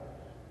 5.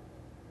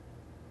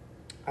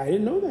 I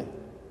didn't know that.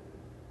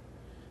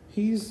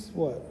 He's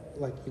what,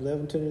 like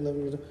 11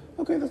 years old?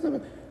 Okay, that's not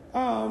bad.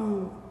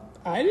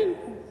 I didn't.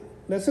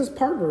 That says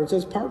partner. It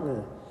says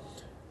partner.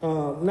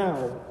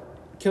 Now,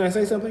 can I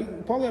say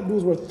something? Paula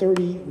Abdul's worth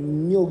 $30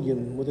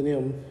 million with an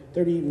M.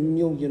 $30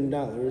 million.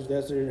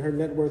 That's her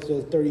net worth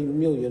says $30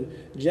 million.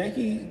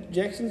 Jackie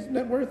Jackson's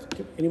net worth?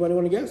 Anybody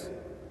want to guess?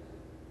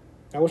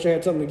 I wish I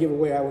had something to give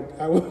away. I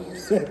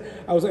wish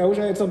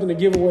I had something to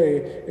give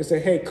away and say,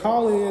 hey,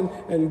 call in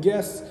and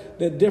guess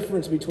the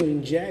difference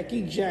between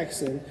Jackie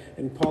Jackson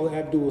and Paula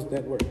Abdul's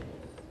net worth.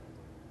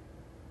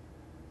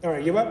 All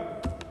right, give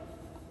up.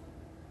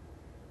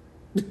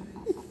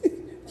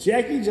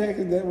 Jackie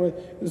Jackson's net worth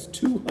is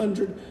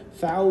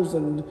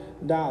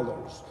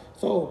 $200,000.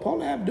 So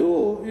Paula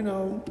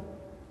Abdul,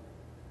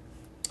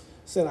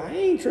 said, I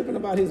ain't tripping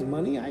about his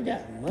money. I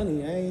got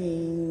money. I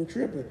ain't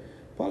tripping.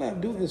 Paula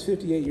Abdul is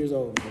 58 years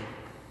old. Man.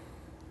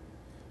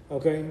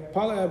 Okay?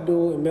 Paula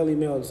Abdul and Melly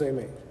Mel are the same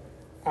age.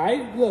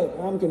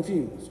 I'm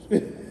confused.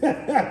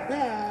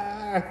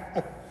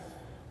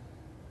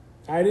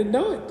 I didn't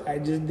know it. I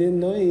just didn't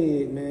know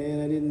it,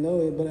 man. I didn't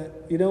know it.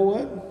 But you know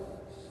what?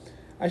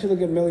 I should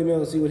look at Melly Mel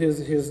and see what his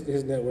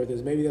net worth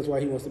is. Maybe that's why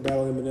he wants to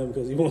battle Eminem,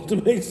 because he wants to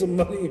make some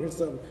money or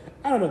something.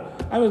 I don't know.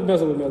 I was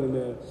messing with Melly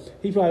Mel.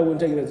 He probably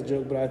wouldn't take it as a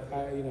joke, but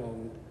I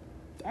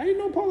didn't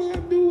know Paula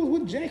Abdul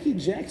was with Jackie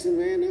Jackson,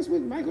 man. That's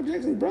with Michael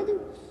Jackson's brother.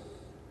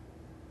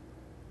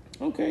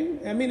 Okay.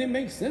 I mean, it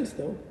makes sense,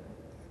 though.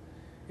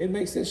 It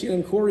makes sense. She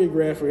done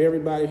choreographed for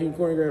everybody. She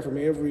choreographed from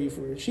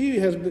she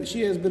has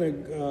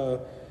been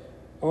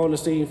on the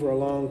scene for a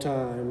long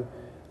time.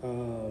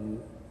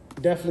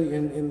 Definitely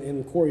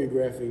in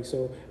choreographing.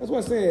 So that's why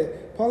I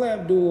said Paula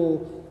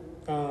Abdul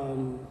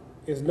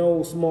is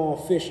no small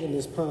fish in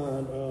this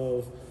pond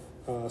of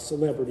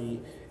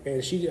celebrity.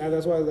 And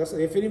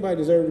if anybody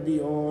deserved to be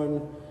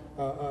on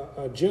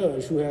a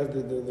judge who has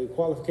the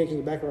qualifications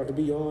and background to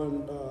be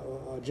on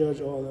a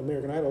judge on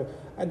American Idol,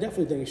 I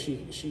definitely think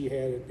she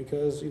had it,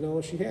 because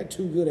she had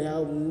 2 good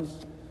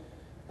albums.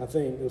 I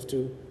think those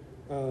 2,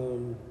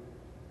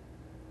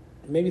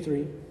 maybe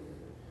 3,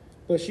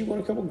 but she won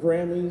a couple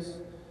Grammys.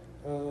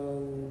 A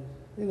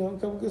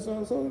couple good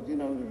songs. So you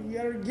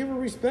gotta give her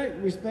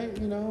respect. You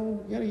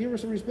gotta give her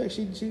some respect.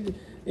 She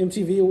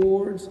MTV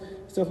Awards,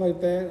 stuff like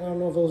that. I don't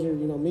know if those are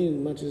mean as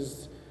much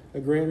as a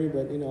Grammy,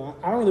 but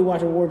I don't really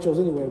watch award shows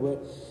anyway.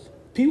 But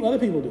other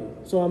people do.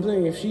 So I'm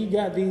saying if she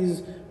got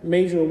these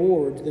major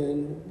awards,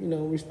 then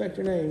respect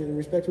her name and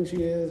respect who she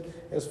is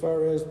as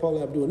far as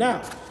Paula Abdul.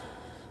 Now,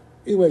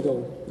 either way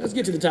go. Let's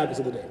get to the topics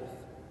of the day.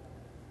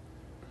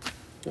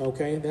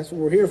 Okay, that's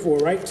what we're here for,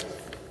 right?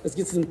 Let's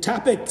get some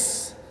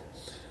topics.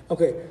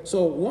 Okay,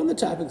 so one of the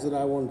topics that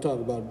I want to talk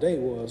about today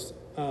was,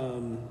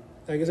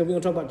 like I said, we're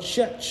going to talk about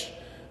church.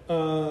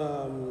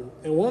 And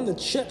one of the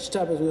church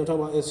topics we're going to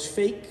talk about is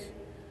fake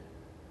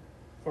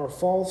or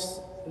false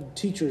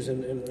teachers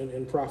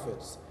and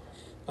prophets.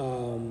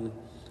 People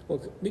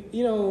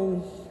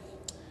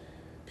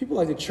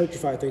like to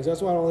churchify things.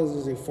 That's why I don't like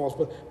to say false.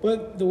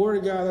 But the Word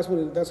of God,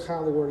 that's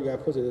how the Word of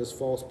God puts it, is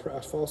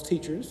false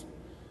teachers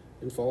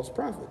and false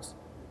prophets.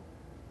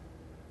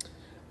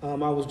 I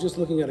was just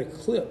looking at a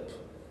clip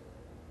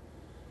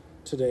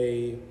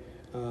today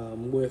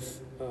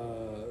with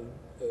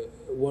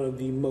one of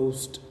the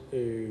most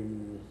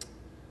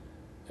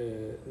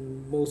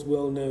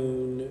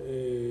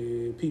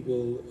well-known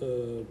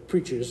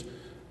preachers,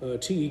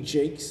 T.D.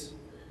 Jakes,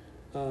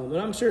 and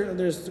I'm sure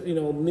there's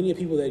many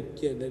people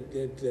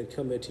that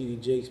come at T.D.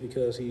 Jakes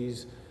because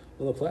he's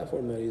on the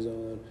platform that he's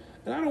on.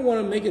 And I don't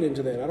want to make it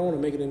into that. I don't want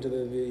to make it into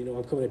the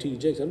I'm coming at T.D.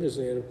 Jakes. I'm just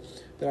saying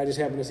that I just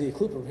happened to see a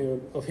clip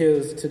of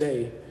his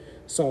today.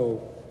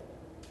 So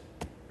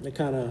it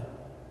kind of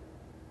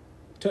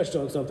touched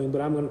on something,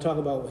 but I'm going to talk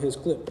about his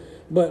clip.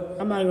 But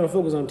I'm not going to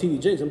focus on T.D.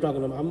 Jakes.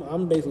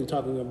 I'm basically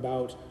talking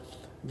about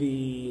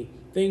the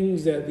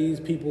things that these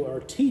people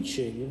are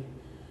teaching.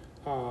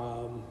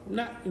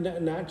 Not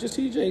just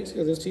T.D. Jakes,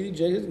 because it's T.D.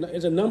 Jakes.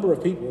 It's a number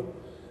of people.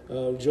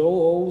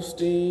 Joel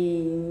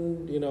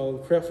Osteen,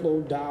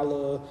 Creflo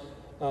Dollar,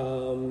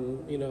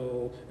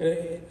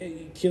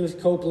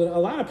 Kenneth Copeland. A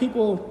lot of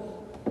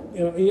people,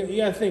 you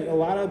got to think, a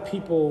lot of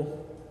people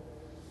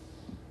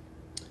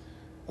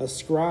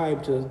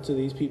ascribe to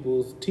these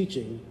people's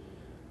teaching,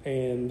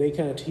 and they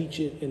kind of teach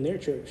it in their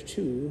church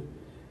too.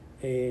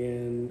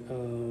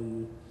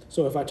 And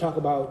so if I talk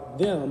about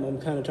them,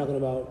 I'm kind of talking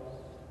about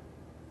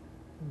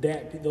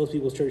those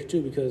people's church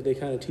too, because they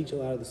kind of teach a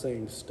lot of the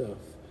same stuff.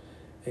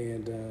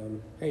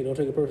 And hey, don't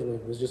take it personally.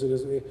 It's just you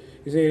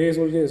say it is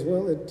what it is.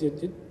 Well,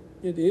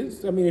 it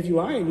is. I mean, if you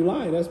lying, you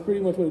lying. That's pretty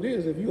much what it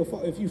is. If you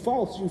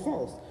false, you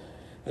false.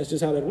 That's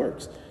just how that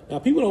works. Now,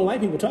 people don't like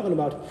people talking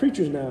about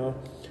preachers now,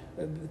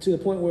 to the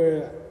point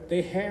where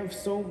they have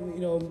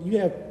you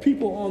have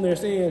people on there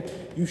saying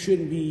you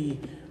shouldn't be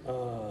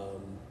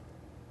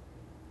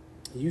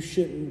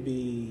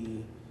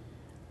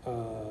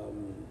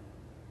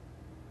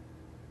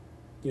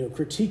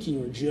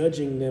critiquing or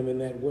judging them in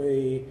that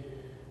way,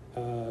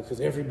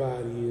 because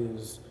everybody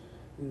is,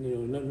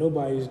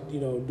 nobody's,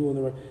 doing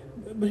the right.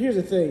 But here's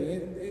the thing,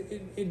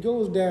 it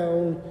goes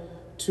down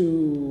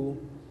to,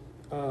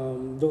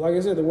 like I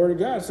said, the Word of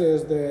God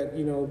says that,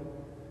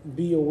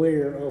 be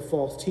aware of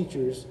false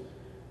teachers.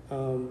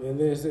 And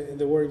then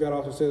the Word of God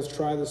also says,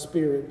 try the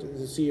Spirit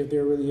to see if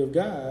they're really of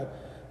God.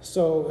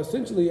 So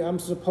essentially, I'm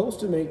supposed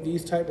to make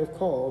these type of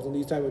calls and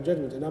these type of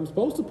judgments, and I'm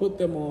supposed to put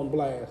them on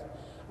blast.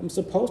 I'm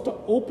supposed to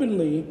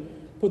openly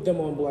put them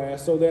on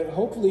blast so that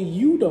hopefully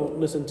you don't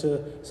listen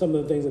to some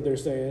of the things that they're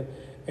saying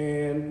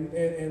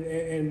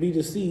and be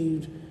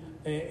deceived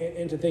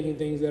into thinking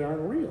things that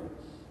aren't real.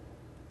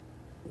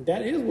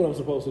 That is what I'm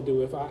supposed to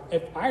do. If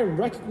I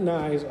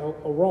recognize a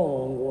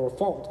wrong or a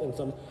fault in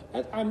some,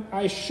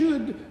 I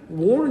should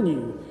warn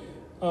you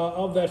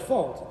of that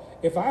fault.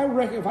 If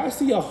I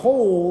see a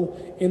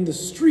hole in the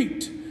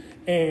street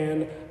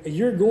and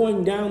you're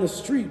going down the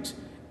street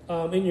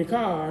in your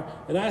car,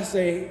 and I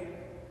say,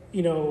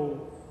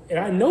 and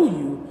I know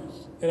you,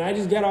 and I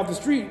just got off the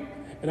street,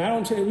 and I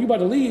don't tell you about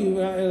to leave,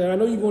 and I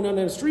know you're going down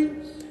that street,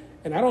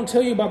 and I don't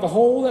tell you about the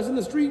hole that's in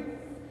the street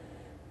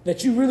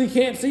that you really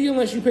can't see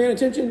unless you're paying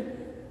attention.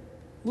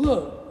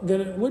 Look,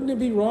 then wouldn't it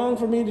be wrong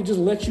for me to just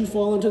let you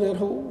fall into that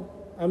hole?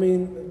 I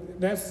mean,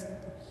 you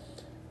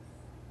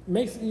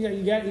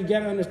got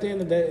to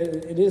understand that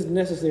it is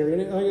necessary,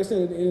 and like I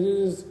said, it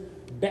is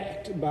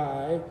backed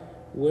by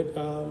what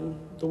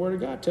the Word of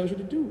God tells you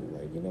to do.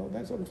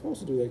 That's what I'm supposed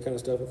to do, that kind of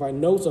stuff. If I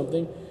know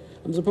something,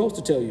 I'm supposed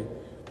to tell you.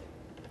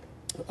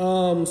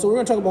 So we're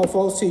going to talk about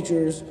false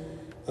teachers.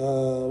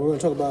 We're going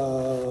to talk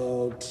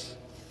about,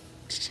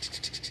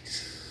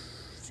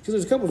 because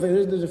there's a couple of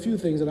things. There's a few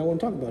things that I want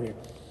to talk about here.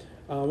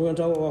 We're going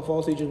to talk about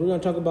false teachers. We're going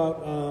to talk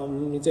about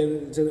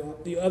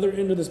the other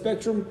end of the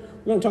spectrum.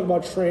 We're going to talk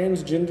about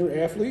transgender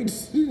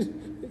athletes.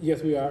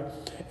 Yes, we are.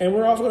 And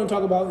we're also going to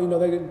talk about,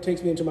 that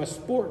takes me into my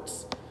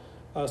sports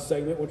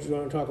segment, which is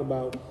going to talk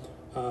about,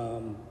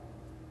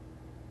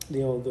 the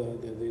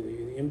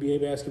NBA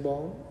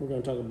basketball. We're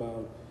going to talk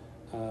about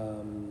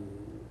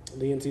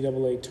the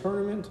NCAA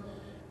tournament,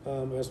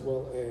 as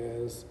well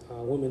as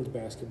women's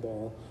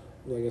basketball.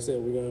 Like I said,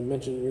 we're going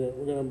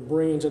to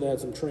bring into that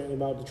some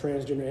about the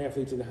transgender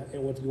athletes and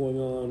what's going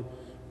on,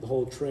 the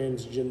whole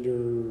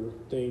transgender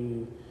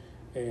thing,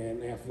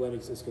 and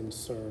athletics is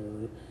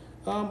concerned.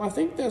 I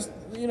think that's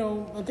going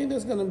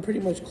to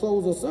pretty much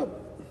close us up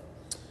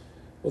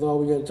with all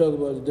we got to talk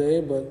about today.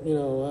 But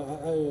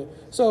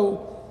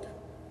so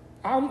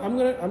I'm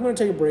gonna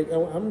take a break.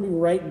 I'm gonna be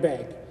right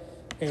back,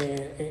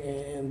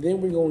 and then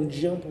we're gonna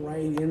jump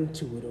right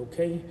into it.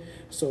 Okay,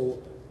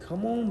 so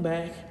come on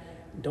back.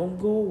 Don't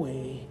go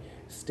away.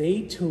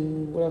 Stay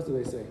tuned. What else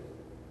do they say?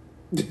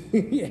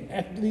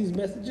 After these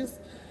messages,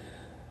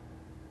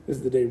 this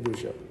is the David Brewer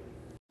Show.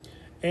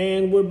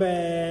 And we're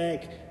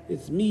back.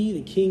 It's me,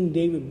 the King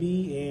David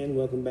B., and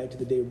welcome back to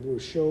the David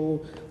Brewer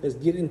Show. Let's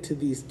get into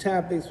these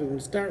topics. We're going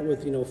to start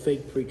with,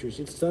 fake preachers.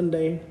 It's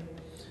Sunday.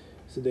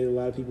 It's a day a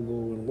lot of people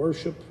go and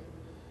worship.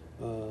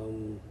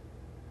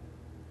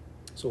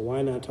 So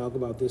why not talk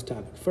about this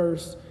topic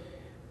first?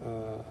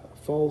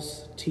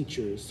 False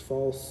teachers,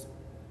 false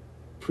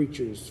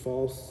preachers,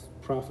 false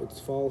prophets,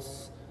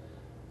 false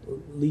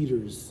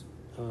leaders.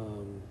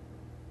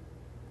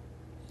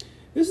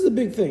 This is a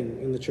big thing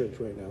in the church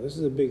right now. This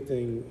is a big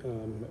thing.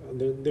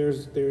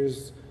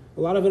 There's a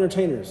lot of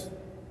entertainers.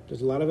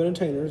 There's a lot of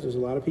entertainers. There's a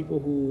lot of people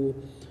who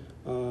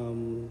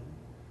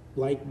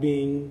like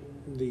being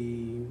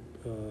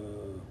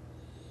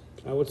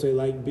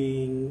like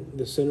being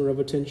the center of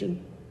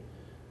attention.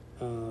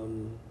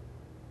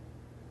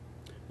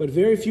 But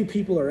very few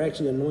people are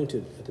actually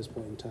anointed at this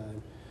point in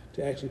time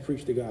to actually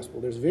preach the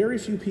gospel. There's very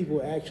few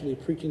people actually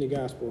preaching the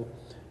gospel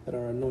that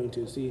are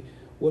anointed. See,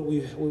 what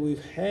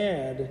we've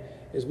had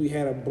is we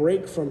had a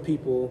break from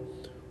people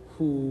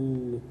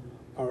who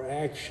are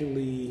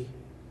actually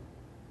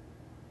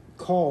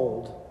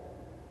called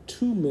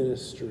to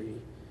ministry.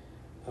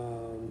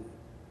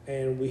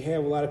 And we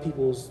have a lot of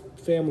people's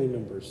family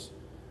members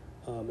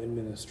in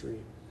ministry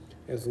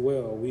as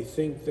well. We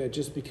think that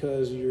just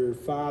because your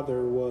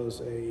father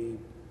was a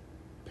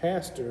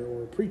pastor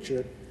or a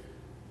preacher,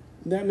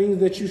 that means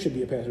that you should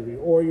be a pastor,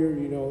 or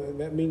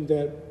that means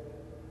that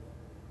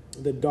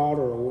the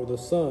daughter or the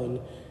son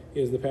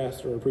is the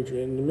pastor or preacher.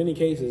 And in many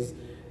cases,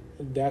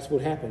 that's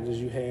what happens.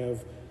 Is you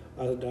have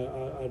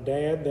a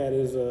dad that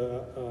is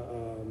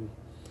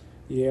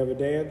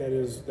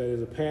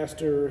a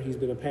pastor. He's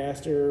been a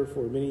pastor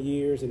for many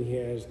years, and he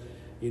has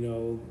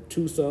 2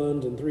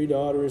 sons and 3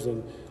 daughters,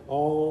 and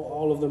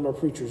all of them are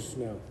preachers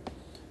now.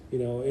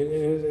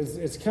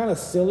 It's kind of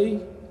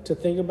silly to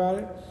think about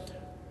it.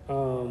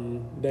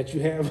 That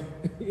you have,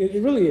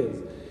 it really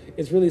is.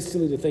 It's really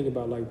silly to think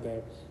about like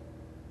that.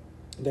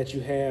 That you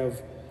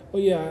have,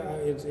 you have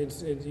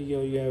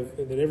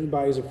that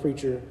everybody's a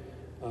preacher,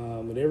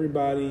 and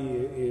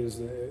everybody is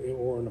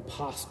or an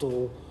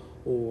apostle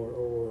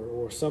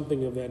or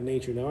something of that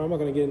nature. Now I'm not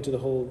going to get into the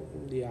whole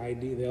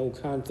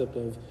concept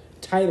of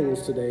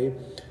titles today.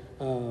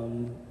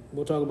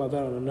 We'll talk about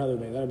that on another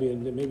day. That'll be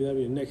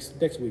next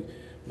week.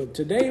 But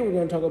today we're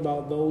going to talk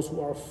about those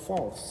who are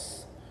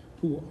false,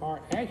 who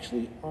are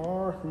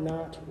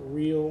not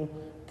real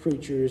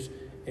preachers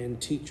and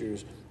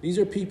teachers. These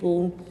are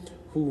people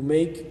who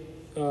make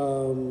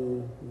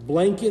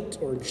blanket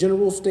or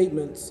general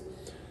statements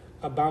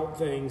about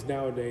things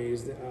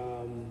nowadays.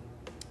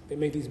 They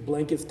make these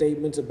blanket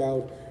statements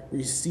about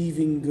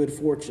receiving good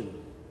fortune,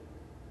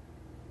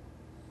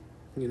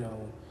 and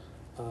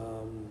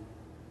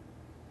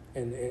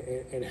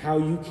how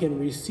you can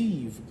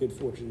receive good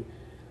fortune.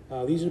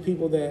 These are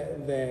people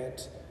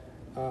that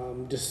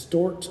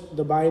distort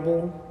the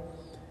Bible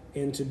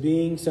into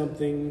being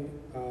something.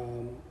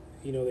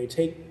 They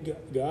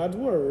take God's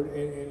word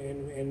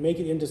and make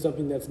it into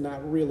something that's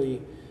not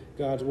really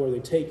God's word.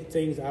 They take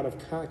things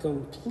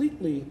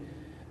completely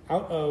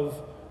out of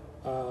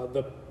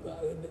and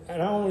I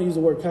don't want to use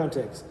the word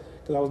context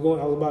because I was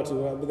about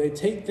to, but they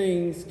take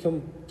things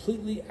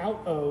completely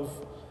out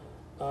of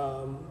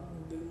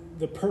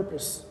the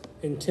purpose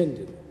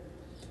intended.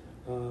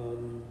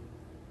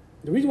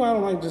 The reason why I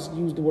don't like to just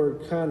use the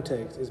word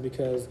context is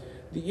because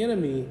the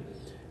enemy,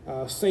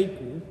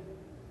 Satan,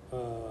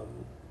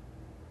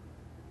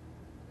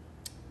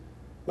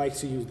 likes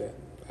to use that.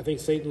 I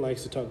think Satan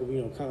likes to talk,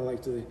 kind of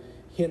like to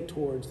hint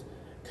towards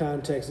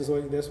context.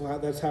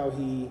 That's how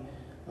he,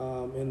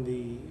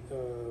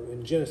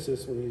 in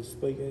Genesis, when he's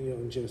speaking,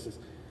 in Genesis.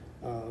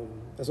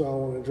 That's why I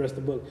want to address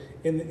the book.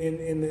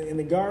 In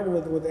the garden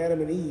with Adam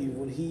and Eve,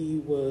 when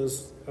he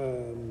was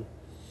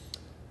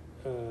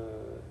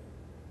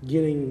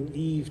getting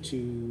Eve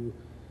to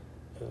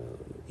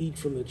eat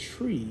from the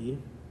tree,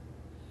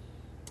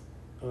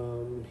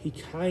 he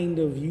kind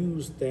of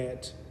used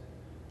that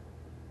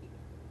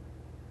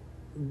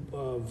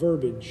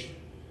verbiage.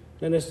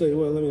 Not necessarily.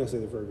 Well, let me not say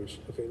the verbiage.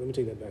 Okay, let me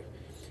take that back.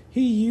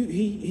 He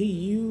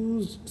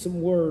used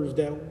some words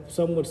that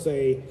some would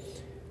say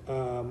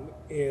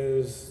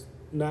is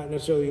not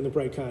necessarily in the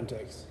right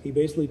context. He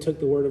basically took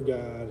the word of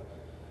God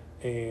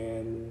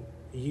and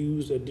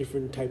used a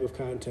different type of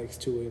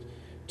context to it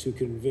to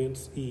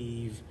convince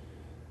Eve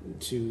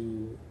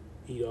to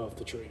eat off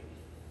the tree.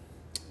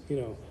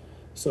 To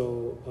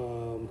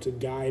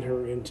guide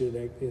her into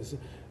that.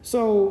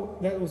 So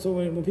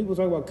when people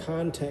talk about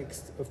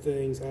context of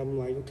things, I'm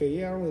like, okay,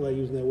 yeah, I don't really like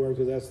using that word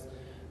because that's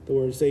the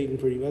word Satan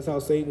that's how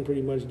Satan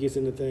pretty much gets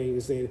into things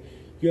and saying,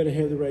 you got to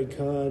have the right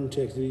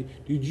context. Did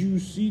you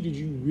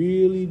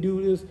really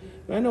do this?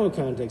 And I know what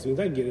context means.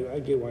 I get it. I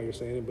get why you're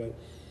saying it, but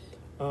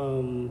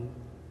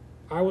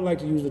I would like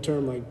to use the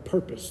term like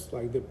purpose,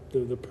 like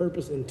the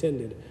purpose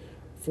intended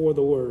for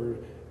the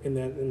word in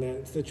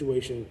that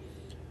situation.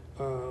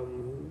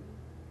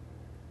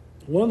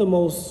 One of the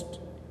most,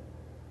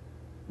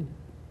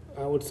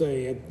 I would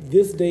say, at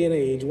this day and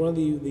age, one of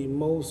the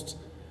most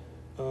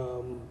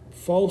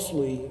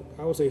falsely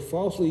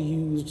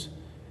used,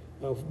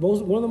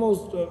 one of the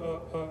most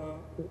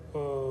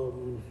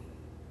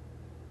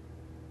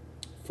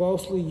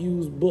falsely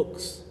used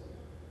books,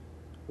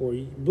 or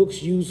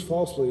books used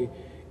falsely,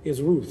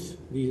 is Ruth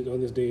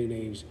on this day and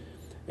age,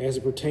 as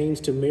it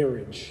pertains to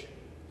marriage,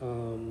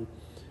 and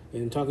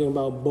talking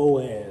about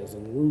Boaz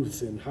and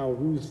Ruth and how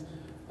Ruth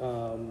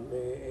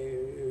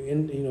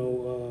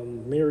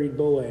married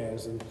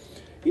Boaz, and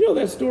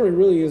that story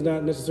really is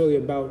not necessarily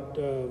about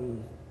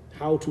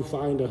how to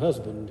find a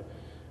husband.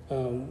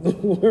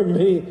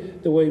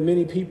 The way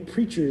many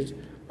preachers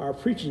are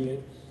preaching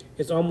it,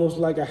 it's almost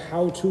like a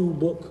how-to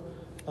book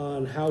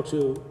on how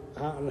to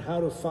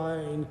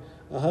find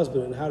a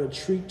husband and how to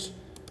treat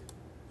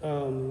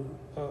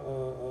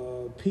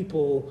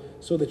people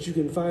so that you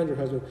can find your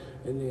husband.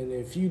 And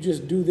if you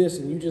just do this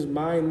and you just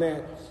mind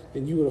that,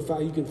 then you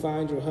can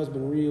find your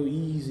husband real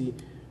easy,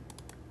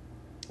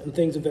 and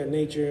things of that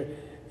nature.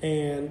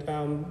 And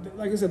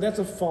like I said, that's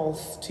a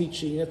false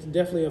teaching. That's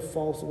definitely a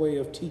false way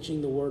of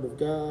teaching the Word of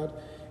God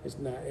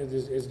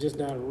It's just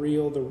not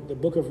real. The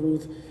book of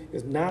Ruth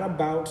is not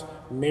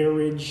about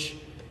marriage.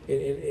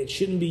 It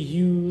shouldn't be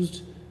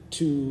used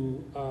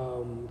to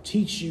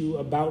teach you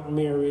about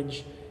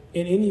marriage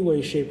in any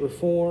way, shape, or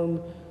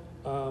form.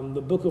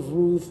 The book of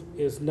Ruth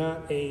is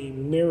not a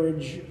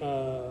marriage.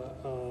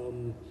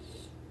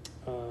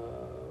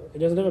 It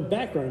doesn't have a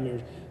background in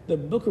marriage. The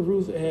book of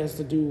Ruth has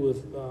to do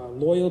with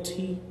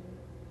loyalty.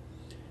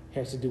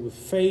 Has to do with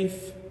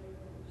faith.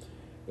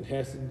 It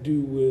has to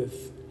do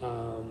with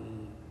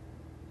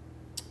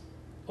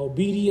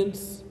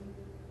obedience.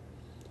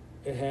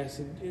 It has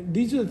to.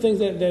 These are the things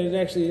that it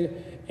actually.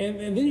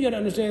 And then you got to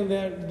understand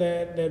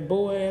that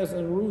Boaz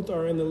and Ruth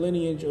are in the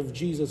lineage of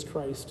Jesus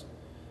Christ.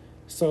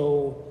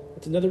 So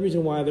it's another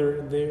reason why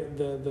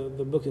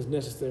the book is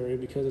necessary,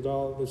 because it's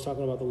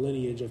talking about the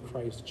lineage of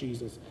Christ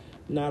Jesus,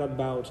 not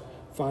about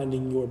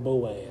finding your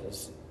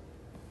Boaz.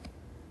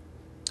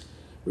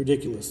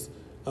 Ridiculous.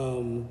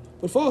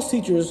 But false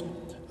teachers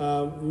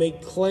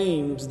make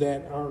claims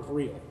that aren't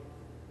real.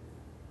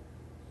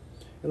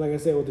 And like I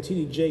said, with the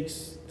T.D.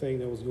 Jakes thing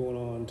that was going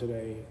on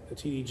today, the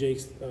T.D.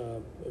 Jakes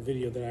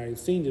video that I had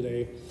seen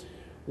today,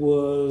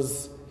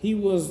 he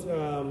was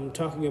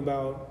talking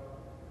about,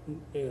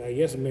 I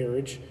guess,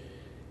 marriage,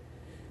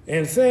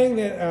 and saying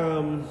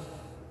that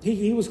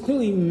he was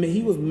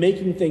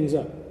making things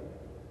up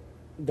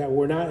that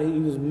were not. He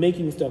was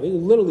making stuff. He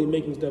was literally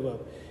making stuff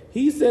up.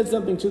 He said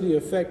something to the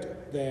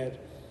effect that.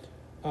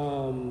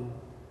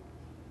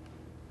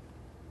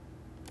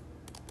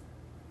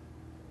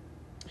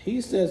 He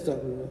said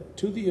something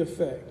to the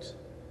effect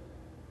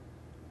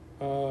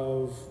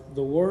of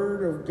the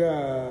word of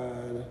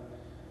God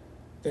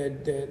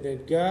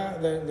that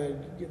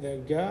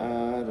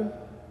God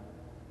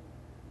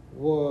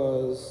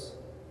was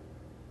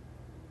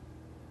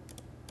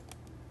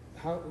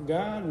how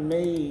God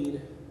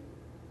made.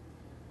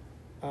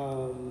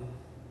 I'm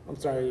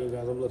sorry, you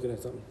guys. I'm looking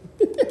at something,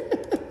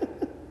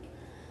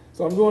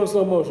 so I'm going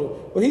slow motion.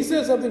 But he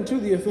said something to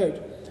the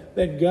effect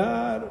that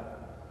God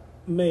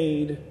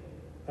made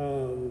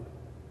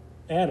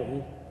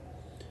Adam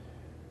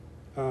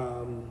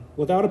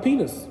without a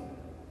penis.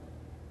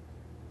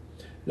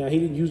 Now he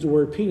didn't use the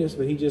word penis,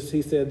 but he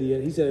said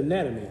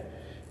anatomy.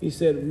 He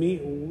said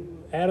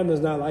Adam was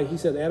not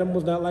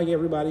like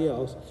everybody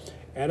else.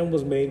 Adam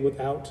was made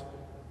without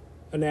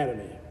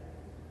anatomy.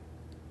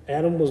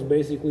 Adam was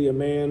basically a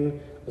man.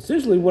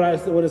 Essentially, what it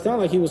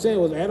sounded like he was saying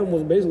was Adam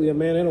was basically a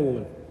man and a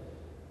woman.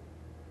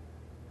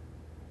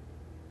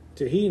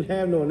 So he didn't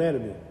have no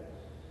anatomy.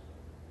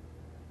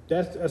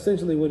 That's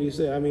essentially what he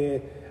said. I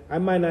mean, I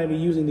might not be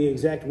using the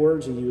exact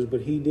words he used, but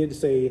he did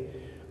say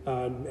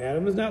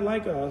Adam is not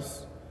like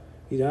us.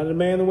 He's not a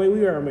man the way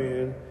we are a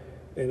man.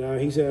 And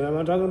he said, I'm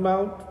not talking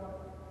about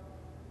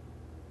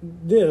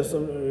this.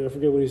 I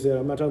forget what he said.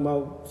 I'm not talking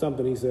about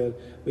something he said.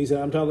 But he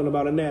said, I'm talking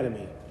about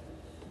anatomy.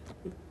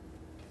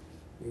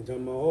 He's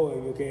talking about,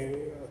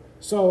 okay.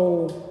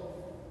 So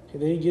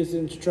and then he gets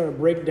into trying to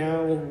break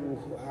down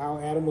how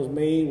Adam was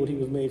made, what he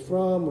was made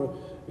from, or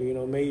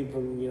made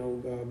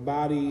from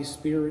body,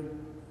 spirit,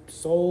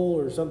 soul,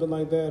 or something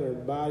like that, or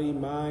body,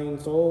 mind,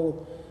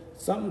 soul,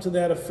 something to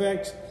that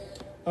effect.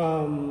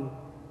 But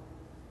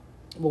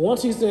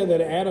once he said that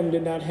Adam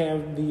did not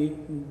have the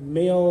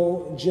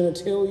male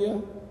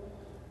genitalia,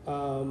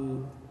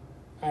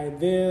 I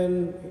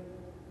then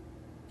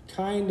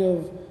kind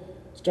of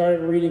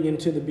started reading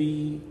into the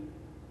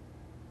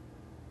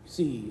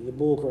the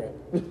bullcrap.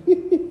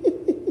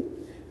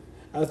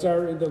 I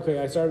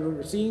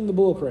started seeing the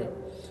bullcrap.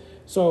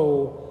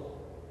 So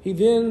he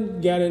then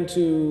got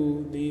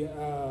into the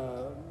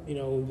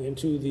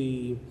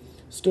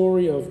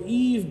story of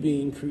Eve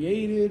being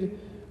created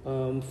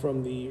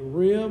from the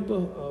rib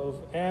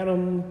of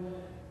Adam,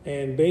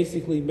 and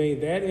basically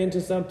made that into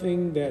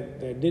something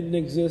that didn't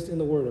exist in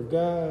the Word of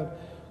God,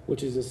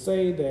 which is to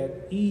say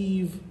that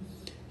Eve.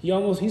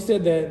 He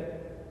said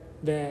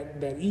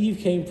that Eve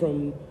came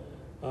from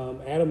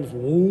Adam's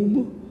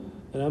womb.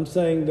 And I'm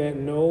saying that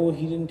no,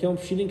 she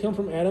didn't come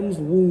from Adam's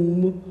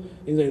womb.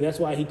 He's like, that's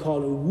why he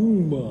called her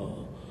womb.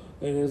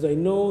 And it's like,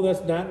 no,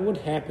 that's not what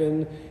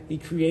happened. He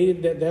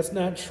created that. That's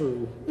not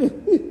true.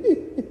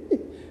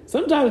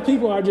 Sometimes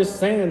people are just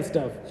saying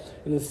stuff,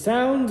 and it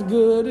sounds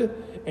good,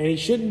 and he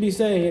shouldn't be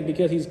saying it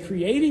because he's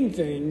creating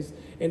things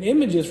and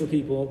images for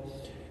people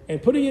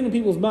and putting it in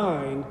people's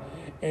mind.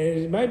 And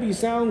it might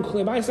sound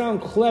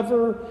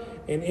clever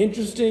and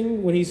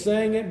interesting when he's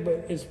saying it,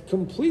 but it's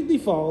completely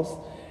false.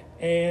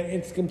 And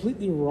it's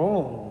completely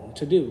wrong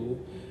to do.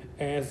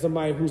 As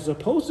somebody who's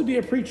supposed to be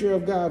a preacher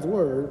of God's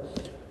word,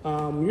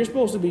 you're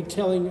supposed to be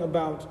telling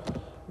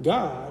about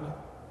God,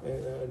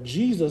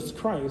 Jesus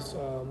Christ,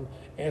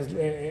 as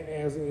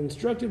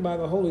instructed by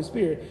the Holy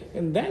Spirit.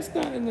 And that's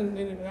not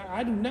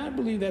I do not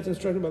believe that's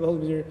instructed by the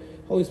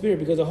Holy Spirit,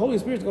 because the Holy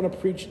Spirit is going to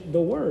preach the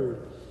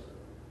word.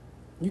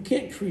 You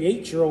can't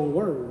create your own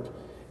word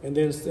and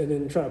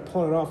then try to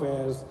pawn it off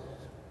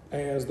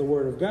as the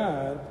word of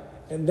God.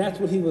 And that's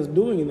what he was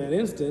doing in that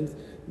instance,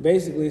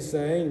 basically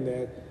saying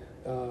that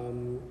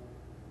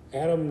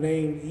Adam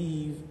named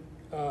Eve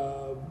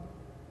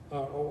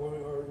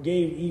or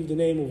gave Eve the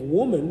name of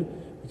woman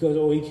because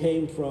he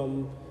came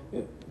from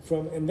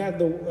and that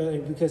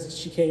because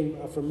she came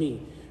from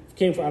me,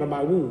 came out of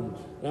my womb.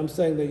 And I'm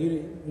saying that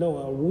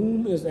a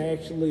womb is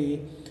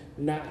actually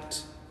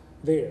not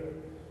there.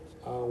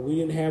 We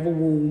didn't have a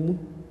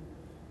womb.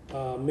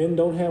 Men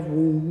don't have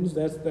wombs.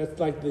 That's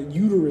like the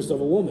uterus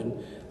of a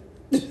woman.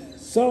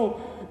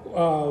 So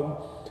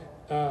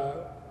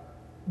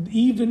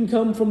Eve didn't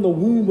come from the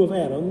womb of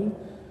Adam.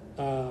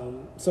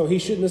 So he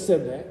shouldn't have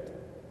said that.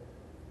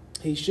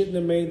 He shouldn't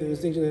have made the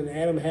distinction that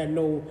Adam had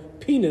no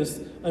penis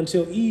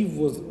until Eve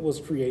was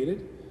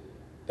created.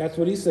 That's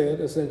what he said,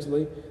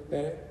 essentially,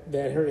 that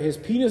his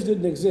penis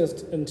didn't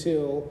exist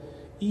until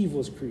Eve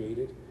was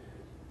created.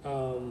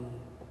 And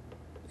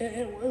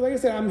like I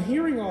said, I'm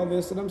hearing all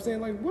this and I'm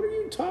saying, like, what are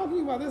you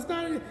talking about? That's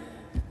not.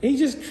 He's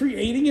just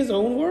creating his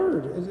own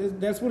word.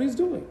 That's what he's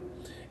doing.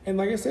 And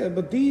like I said,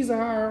 but these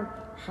are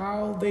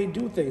how they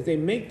do things. They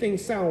make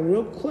things sound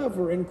real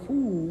clever and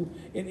cool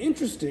and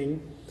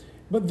interesting.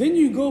 But then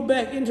you go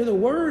back into the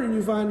word and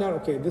you find out,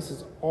 okay, this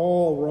is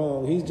all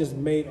wrong. He's just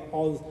made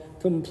all this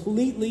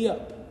completely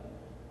up.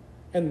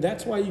 And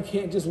that's why you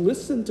can't just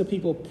listen to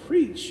people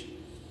preach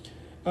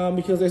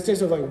because they say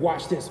stuff like,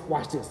 watch this,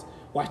 watch this,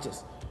 watch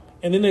this.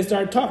 And then they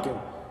start talking.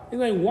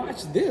 And like,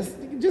 watch this.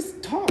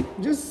 Just talk.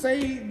 Just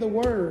say the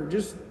word.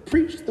 Just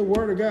preach the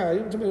word of God. You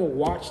don't tell me to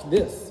watch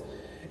this.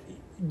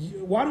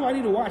 Why do I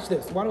need to watch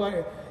this? Why do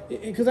I?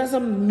 Because that's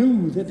something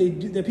new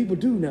that people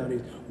do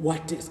nowadays.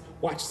 Watch this.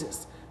 Watch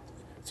this.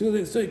 So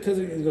because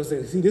it's going to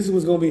say, see, this is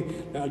what's going to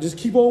be. Now just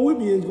keep on with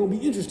me. It's going to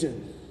be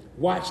interesting.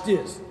 Watch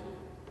this.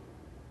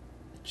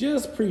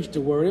 Just preach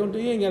the word. You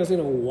ain't got to say,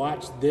 no,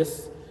 watch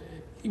this.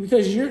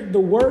 Because the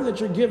word that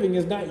you're giving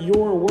is not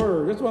your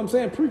word. That's what I'm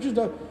saying.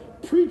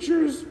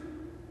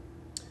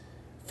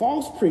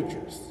 False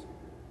preachers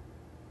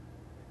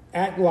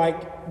act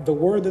like the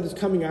word that is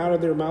coming out of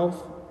their mouth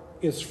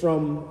is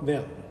from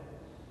them,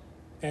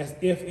 as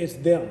if it's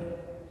them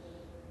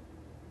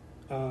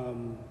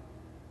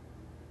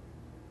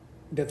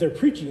that they're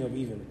preaching of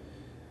even.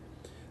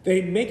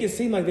 They make it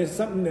seem like there's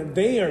something that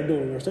they are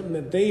doing or something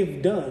that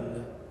they've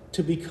done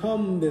to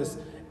become this.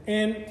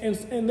 And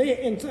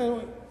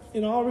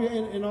in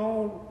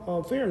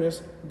all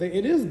fairness,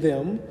 it is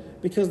them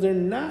because they're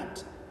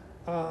not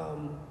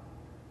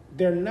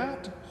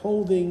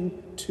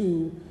holding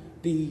to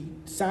the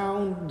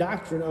sound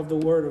doctrine of the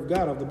Word of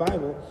God, of the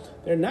Bible.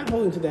 They're not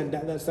holding to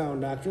that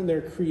sound doctrine.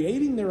 They're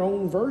creating their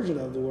own version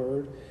of the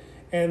Word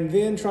and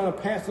then trying to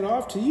pass it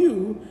off to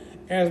you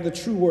as the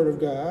true Word of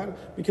God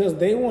because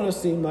they want to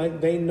seem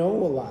like they know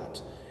a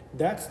lot.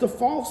 That's the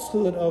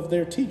falsehood of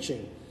their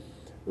teaching.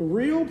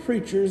 Real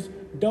preachers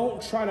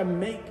don't try to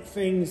make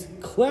things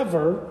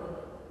clever,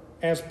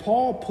 as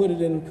Paul put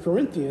it in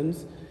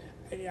Corinthians.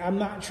 I'm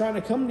not trying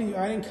to come to you.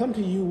 I didn't come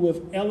to you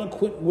with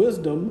eloquent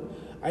wisdom.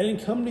 I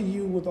didn't come to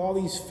you with all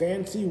these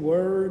fancy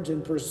words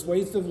and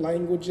persuasive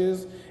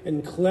languages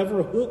and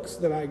clever hooks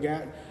that I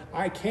got.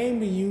 I came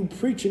to you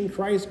preaching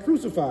Christ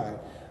crucified.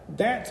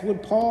 That's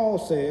what Paul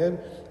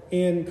said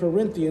in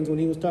Corinthians when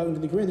he was talking to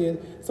the Corinthians.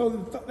 So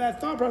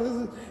that thought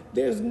process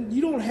is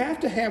you don't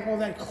have to have all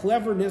that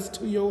cleverness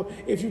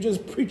if you're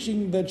just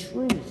preaching the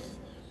truth.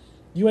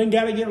 You ain't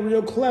got to get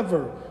real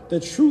clever. The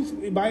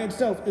truth by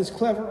itself is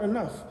clever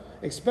enough,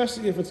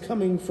 especially if it's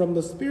coming from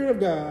the Spirit of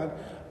God,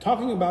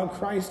 talking about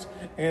Christ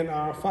and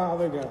our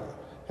Father God.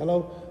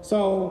 Hello?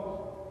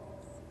 So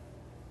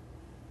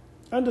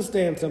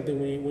understand something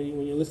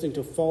when you're listening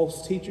to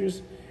false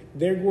teachers.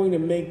 They're going to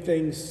make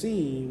things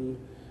seem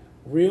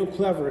real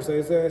clever. So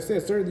as I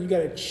said, sir, you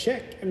got to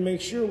check and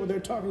make sure what they're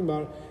talking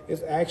about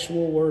is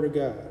actual Word of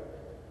God.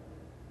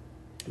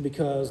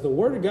 Because the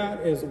Word of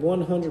God is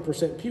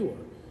 100% pure.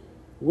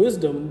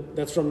 Wisdom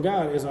that's from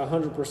God is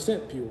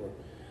 100% pure.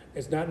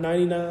 It's not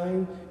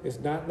 99, it's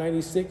not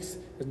 96,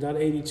 it's not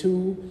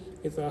 82,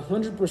 it's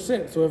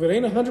 100%. So if it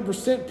ain't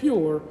 100%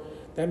 pure,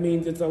 that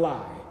means it's a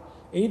lie.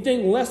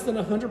 Anything less than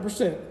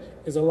 100%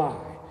 is a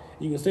lie.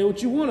 You can say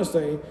what you want to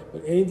say,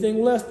 but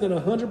anything less than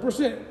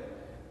 100%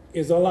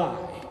 is a lie,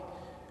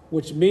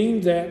 which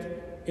means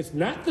that it's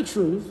not the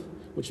truth,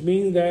 which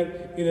means that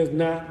it is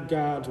not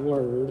God's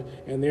word,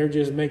 and they're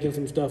just making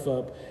some stuff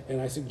up. And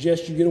I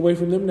suggest you get away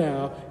from them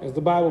now, as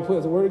the Bible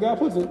puts, the Word of God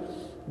puts it.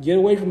 Get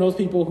away from those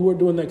people who are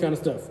doing that kind of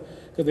stuff,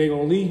 because they're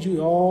going to lead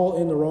you all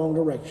in the wrong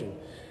direction.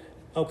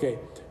 Okay,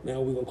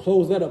 now we're going to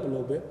close that up a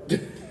little bit.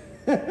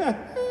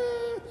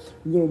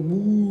 We're going to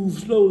move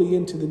slowly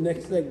into the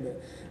next segment.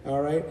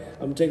 All right, I'm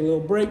going to take a little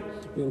break.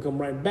 We're going to come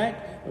right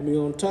back, and we're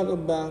going to talk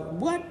about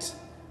what?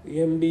 The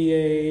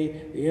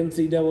NBA, the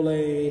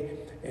NCAA,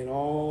 and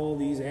all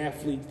these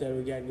athletes that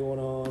we got going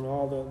on,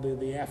 all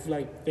the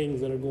athletic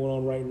things that are going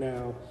on right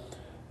now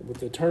with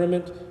the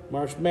tournament,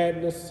 March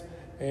Madness,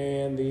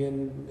 and the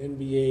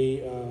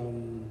NBA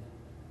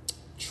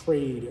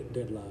trade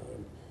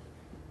deadline.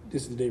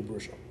 This is the Dave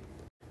Brewer Show.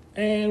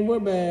 And we're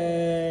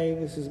back.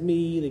 This is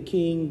me, the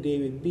King,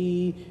 David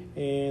B.,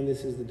 and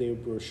this is the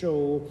David Brewer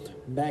Show.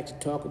 Back to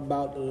talk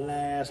about the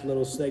last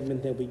little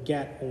segment that we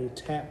got on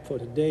tap for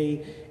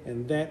today,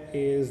 and that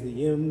is the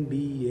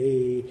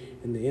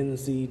NBA and the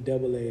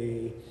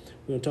NCAA.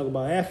 We're going to talk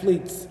about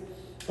athletes.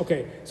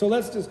 Okay, so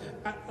let's just,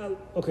 a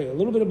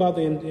little bit about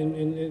the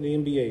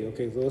NBA.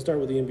 Okay, so let's start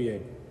with the NBA.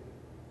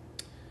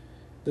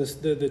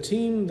 The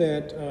team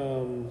that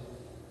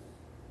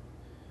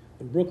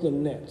the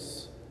Brooklyn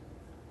Nets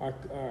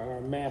are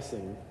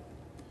amassing,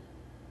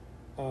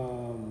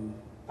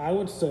 I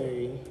would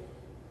say,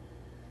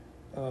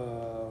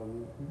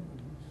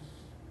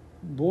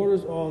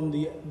 borders on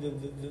the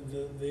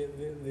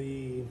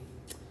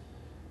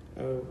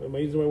am I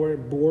using the right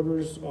word?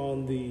 Borders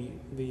on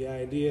the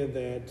idea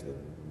that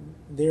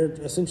they're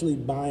essentially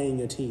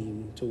buying a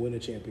team to win a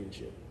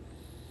championship.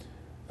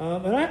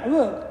 And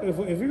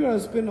if you're going to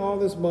spend all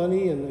this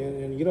money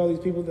and get all these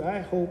people,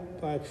 I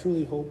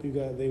truly hope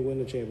they win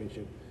the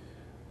championship.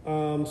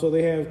 So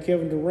they have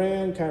Kevin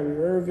Durant, Kyrie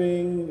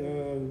Irving,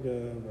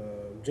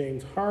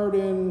 James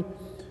Harden,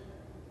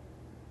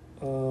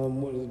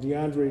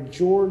 DeAndre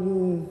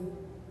Jordan.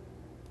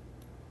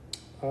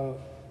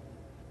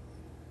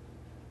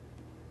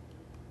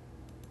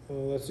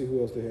 Let's see who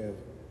else they have.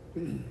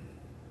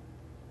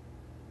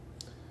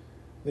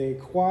 They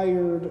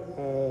acquired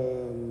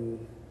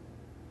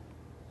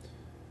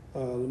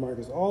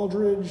LaMarcus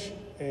Aldridge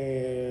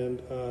and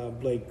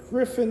Blake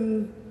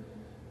Griffin.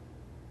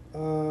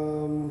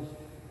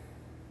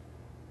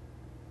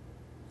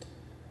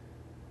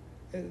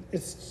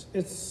 It's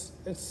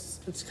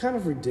kind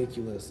of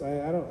ridiculous.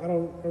 I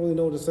don't really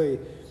know what to say.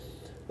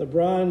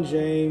 LeBron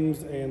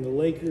James and the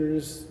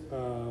Lakers.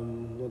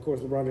 Well, of course,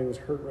 LeBron James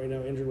is hurt right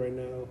now, injured right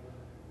now.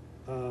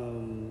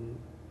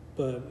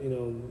 But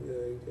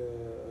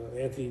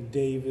Anthony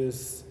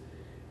Davis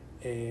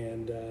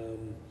and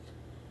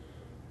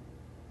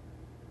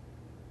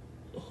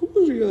who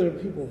was the other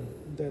people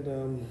that are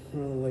on the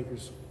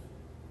Lakers?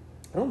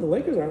 The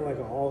Lakers aren't like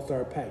an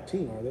all-star pack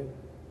team, are they?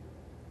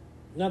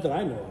 Not that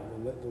I know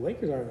of. The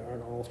Lakers aren't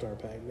an all-star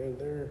pack.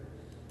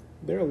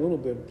 They're a little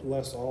bit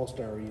less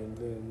all-starry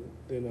than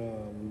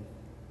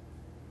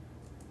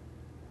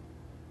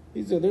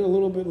he said they're a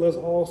little bit less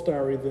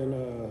all-starry than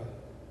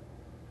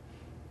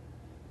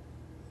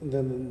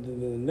the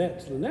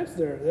Nets. The Nets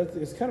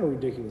it's kind of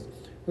ridiculous.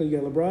 So you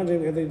got LeBron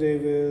James, Anthony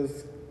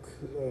Davis,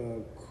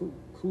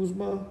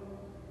 Kuzma,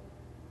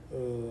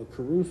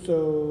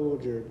 Caruso,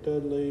 Jared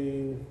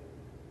Dudley.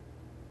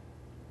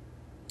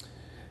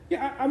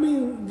 Yeah, I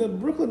mean, the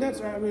Brooklyn Nets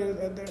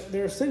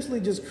they're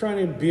essentially just trying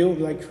to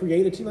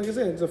create a team. Like I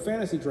said, it's a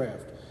fantasy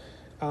draft.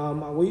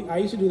 I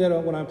used to do that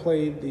when I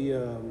played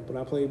video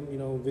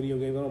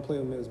games. I don't play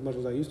them as much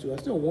as I used to. I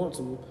still want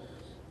some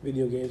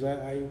video games.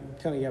 I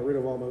kind of got rid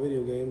of all my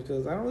video games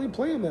because I don't really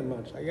play them that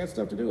much. I got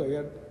stuff to do. I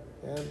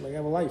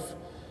have a life.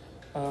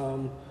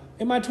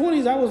 In my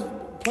 20s, I was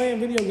playing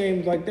video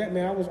games like that,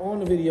 man. I was on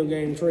the video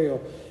game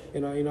trail.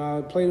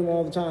 I played them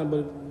all the time,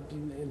 but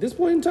at this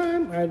point in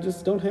time, I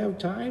just don't have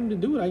time to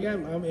do it.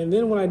 And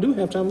then when I do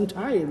have time, I'm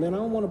tired, man. I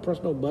don't want to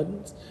press no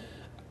buttons.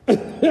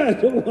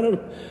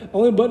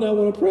 Only button I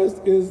want to press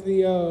is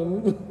the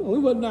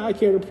only button I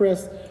care to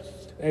press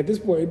at this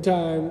point in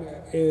time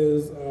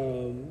is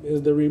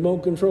the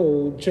remote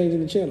control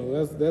changing the channel.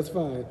 That's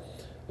fine.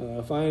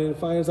 Finding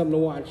something to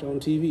watch on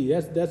TV.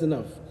 That's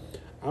enough.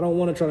 I don't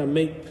want to try to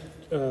make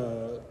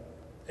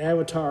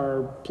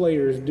avatar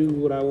players do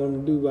what I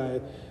want to do.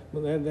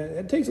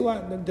 That takes a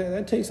lot.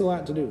 That takes a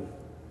lot to do.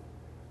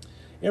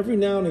 Every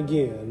now and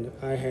again,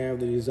 I have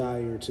the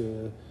desire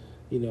to,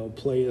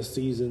 play a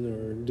season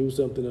or do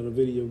something on a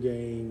video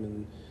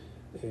game,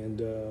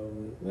 and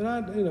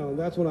I,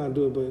 that's when I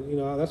do it. But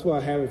that's what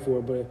I have it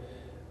for. But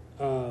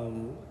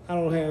I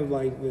don't have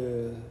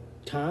the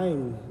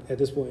time at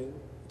this point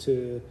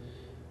to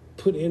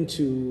put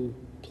into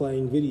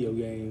playing video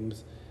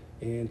games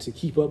and to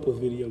keep up with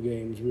video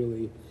games,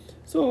 really.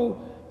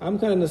 So I'm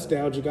kind of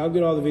nostalgic. I'll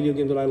get all the video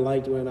games that I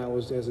liked when I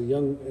was as a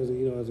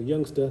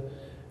youngster.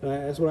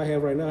 That's what I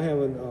have right now. I have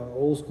an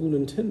old school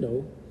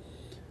Nintendo.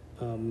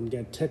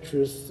 Got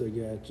Tetris. I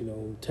got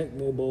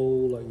Tecmo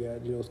Bowl. I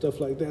got stuff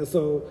like that.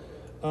 So,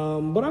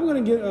 but I'm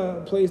gonna get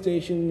a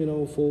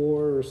PlayStation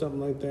 4 or something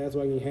like that,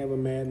 so I can have a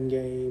Madden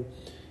game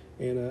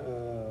and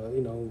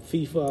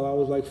FIFA. I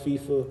always like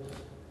FIFA.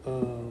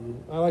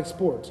 I like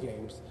sports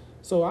games.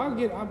 So I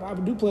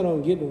do plan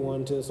on getting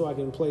one so I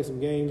can play some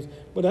games,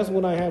 but that's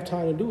when I have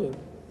time to do it.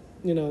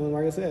 And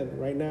like I said,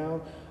 right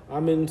now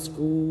I'm in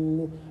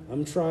school.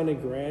 I'm trying to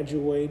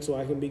graduate so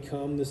I can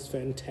become this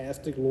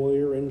fantastic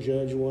lawyer and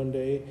judge one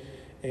day.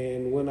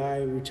 And when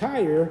I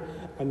retire,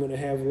 I'm going to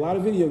have a lot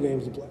of video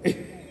games to play.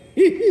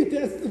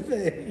 That's the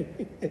thing.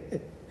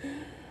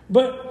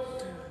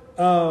 But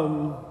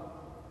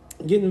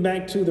getting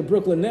back to the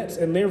Brooklyn Nets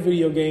and their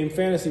video game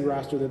fantasy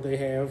roster that they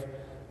have.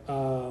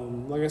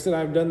 Like I said,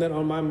 I've done that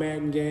on my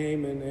Madden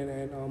game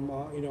and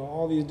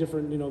all these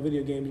different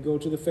video games. You go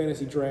to the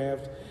fantasy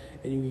draft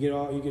and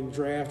you can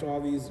draft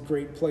all these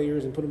great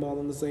players and put them all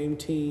on the same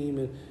team,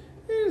 and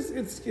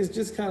it's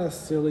just kind of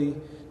silly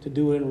to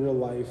do it in real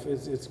life.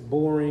 It's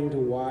boring to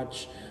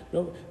watch.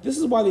 No, this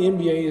is why the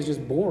NBA is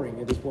just boring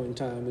at this point in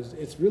time.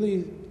 It's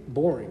really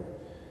boring.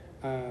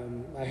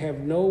 I have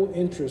no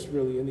interest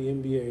really in the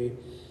NBA.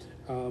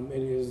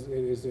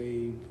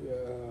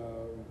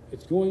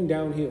 It's going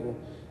downhill,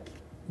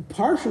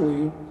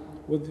 partially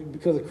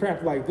because of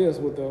crap like this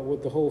with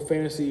the whole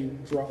fantasy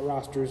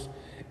rosters,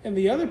 and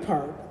the other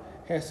part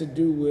has to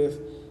do with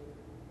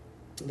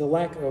the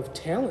lack of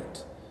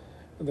talent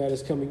that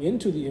is coming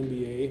into the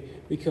NBA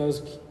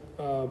because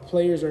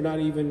players are not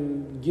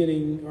even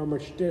getting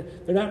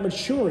they're not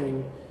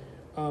maturing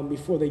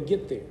before they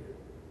get there.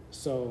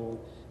 So,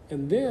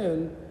 and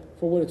then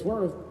for what it's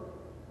worth,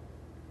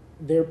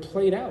 they're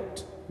played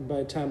out by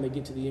the time they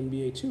get to the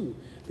NBA too,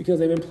 because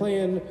they've been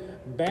playing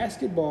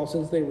basketball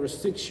since they were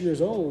 6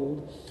 years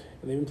old,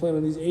 and they've been playing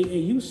on these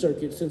AAU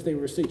circuits since they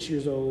were 6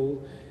 years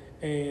old,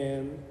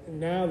 and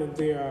now that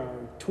they are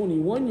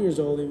 21 years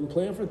old, they've been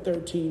playing for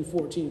 13,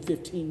 14,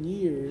 15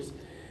 years,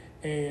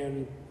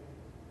 and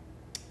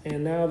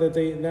now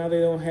they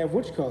don't have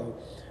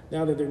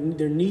now that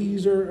their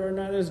knees are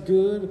not as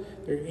good,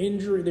 they're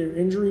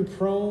injury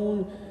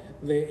prone.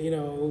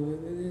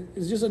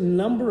 It's just a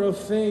number of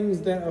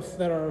things that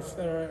are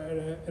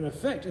in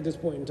effect at this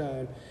point in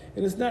time,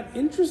 and it's not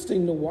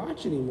interesting to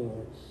watch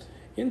anymore.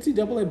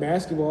 NCAA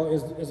basketball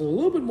is a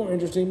little bit more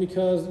interesting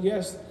because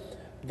yes,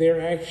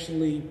 they're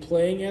actually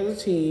playing as a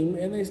team,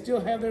 and they still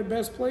have their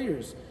best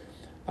players.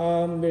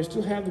 They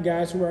still have the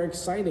guys who are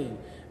exciting.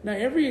 Now,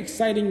 every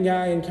exciting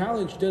guy in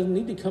college doesn't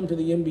need to come to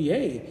the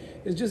NBA.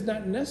 It's just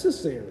not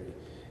necessary.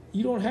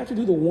 You don't have to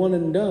do the one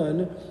and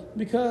done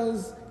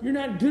because you're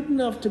not good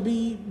enough to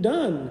be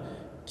done.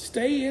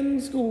 Stay in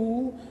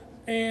school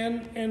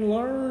and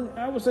learn.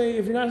 I would say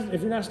if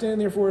you're not staying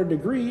there for a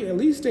degree, at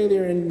least stay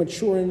there and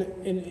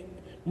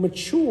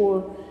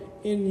mature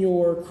in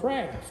your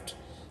craft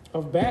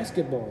of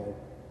basketball.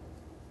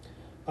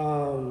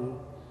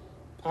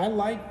 I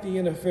like the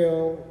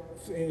NFL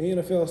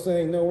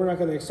saying, no, we're not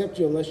going to accept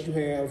you unless you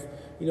have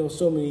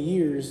so many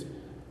years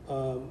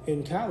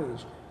in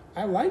college.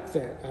 I like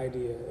that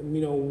idea.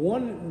 The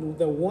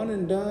one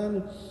and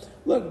done.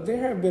 Look, there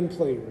have been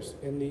players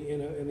in the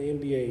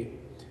NBA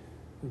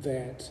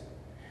that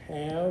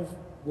have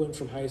went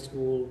from high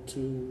school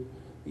to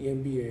the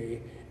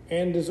NBA,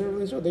 and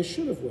deservedly so. They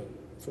should have went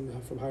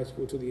from high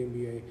school to the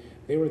NBA.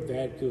 They were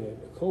that good.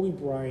 Kobe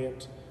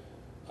Bryant,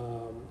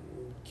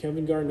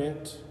 Kevin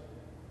Garnett,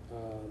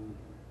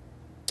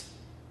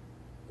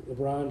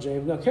 LeBron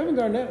James. Now, Kevin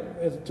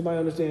Garnett, to my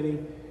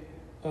understanding,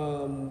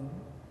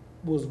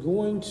 was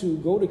going to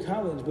go to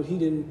college, but he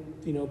didn't,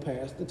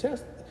 pass the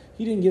test.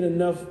 He didn't get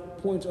enough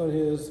points on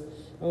his.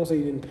 I don't say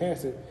he didn't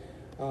pass it,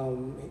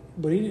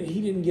 but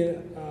he didn't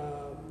get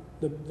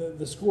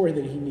the score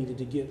that he needed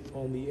to get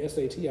on the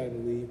SAT, I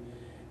believe,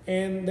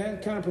 and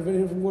that kind of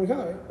prevented him from going to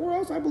college. Or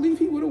else, I believe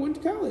he would have went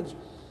to college.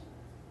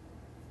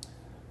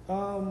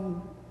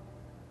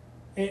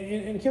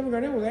 And Kevin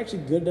Garnett was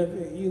actually good enough.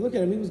 You look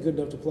at him; he was good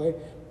enough to play.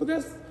 But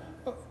that's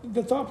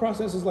the thought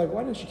process is like,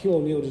 why didn't Shaquille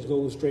O'Neal just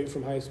go straight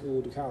from high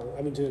school to college?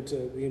 I mean, to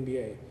the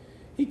NBA.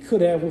 He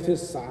could have, with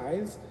his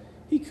size,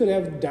 he could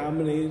have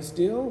dominated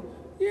still.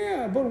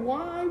 Yeah, but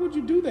why would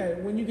you do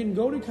that when you can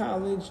go to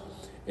college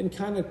and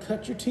kind of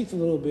cut your teeth a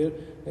little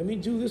bit? Let me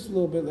do this a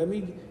little bit. Let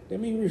me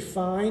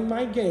refine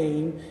my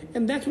game.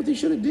 And that's what they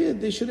should have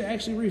did. They should have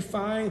actually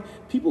refined.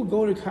 People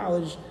go to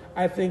college.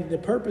 I think the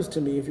purpose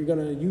to me, if you're going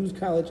to use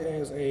college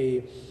as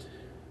a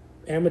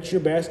amateur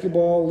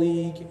basketball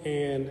league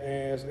and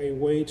as a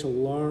way to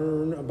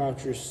learn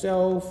about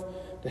yourself,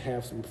 to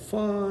have some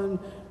fun,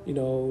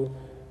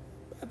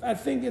 I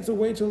think it's a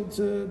way to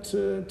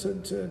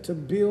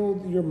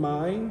build your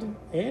mind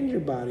and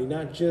your body,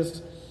 not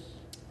just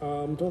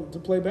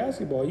to play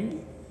basketball.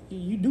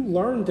 You do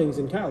learn things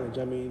in college.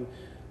 I mean,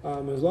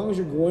 as long as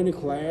you're going to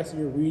class and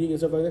you're reading and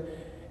stuff like that,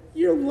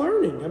 you're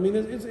learning. I mean,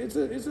 it's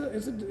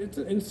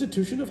an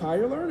institution of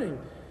higher learning,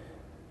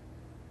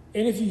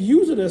 and if you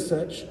use it as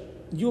such,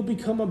 you'll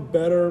become a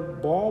better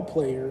ball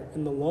player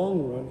in the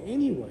long run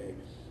anyway.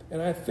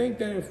 And I think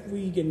that if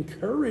we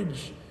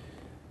encourage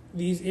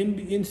these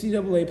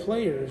NCAA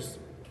players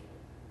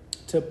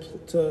to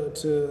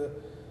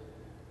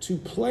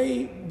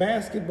play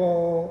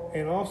basketball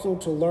and also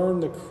to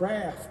learn the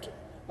craft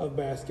of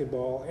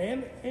basketball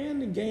and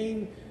to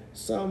gain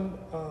some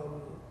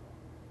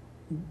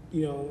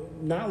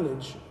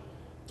knowledge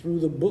through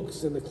the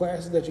books and the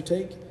classes that you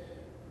take,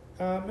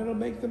 it'll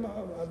make them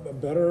a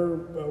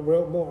better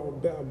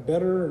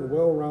and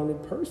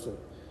well-rounded person.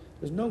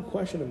 There's no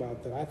question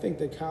about that. I think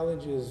that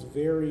college is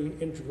very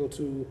integral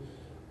to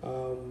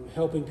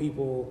helping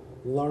people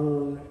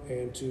learn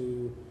and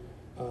to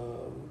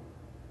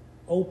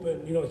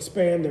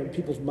expand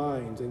people's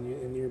minds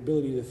and their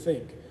ability to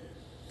think.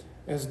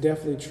 That's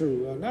definitely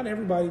true. Not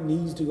everybody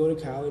needs to go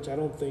to college. I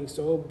don't think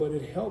so, but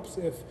it helps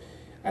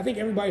I think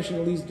everybody should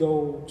at least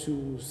go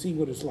to see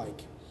what it's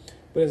like.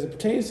 But as it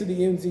pertains to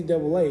the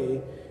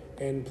NCAA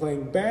And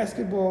playing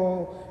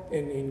basketball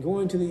and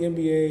going to the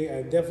NBA,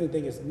 I definitely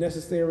think it's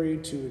necessary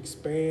to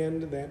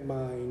expand that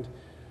mind.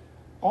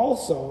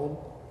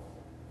 Also,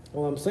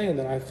 well, I'm saying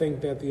that I think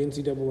that the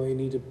NCAA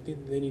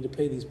need to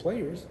pay these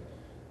players.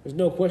 There's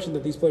no question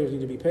that these players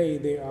need to be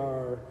paid. They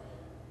are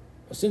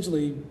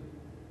essentially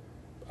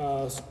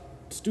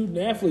student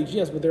athletes,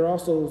 yes, but they're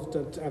also,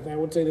 I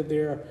would say that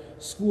they're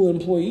school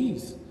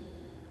employees.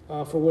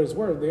 For what it's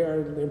worth, they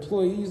are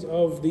employees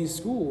of the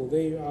school.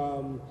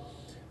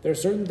 There are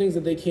certain things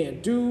that they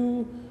can't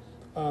do.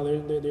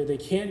 They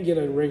can't get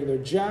a regular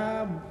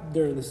job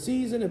during the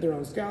season if they're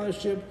on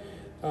scholarship.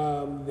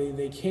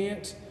 They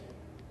can't.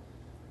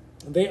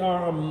 They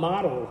are a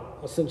model,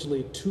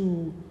 essentially,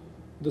 to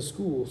the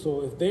school.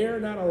 So if they're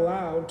not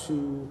allowed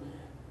to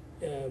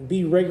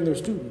be regular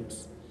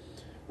students,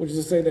 which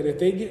is to say that if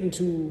they get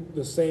into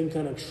the same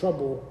kind of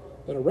trouble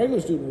that a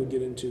regular student would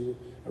get into,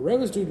 a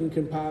regular student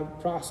can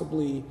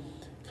possibly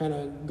kind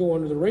of go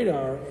under the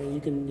radar and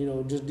you can,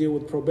 just deal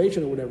with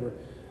probation or whatever.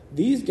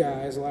 These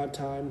guys, a lot of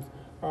times,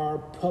 are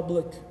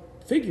public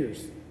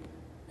figures,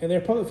 and they're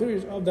public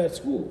figures of that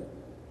school.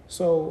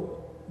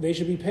 So they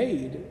should be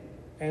paid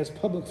as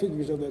public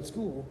figures of that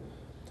school.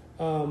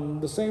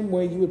 The same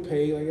way you would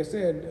pay, like I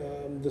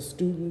said, the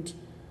student.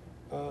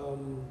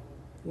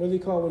 What do they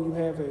call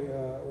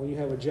when you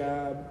have a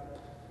job?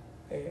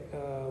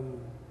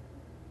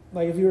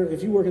 Like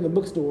if you work in the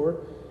bookstore,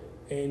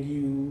 and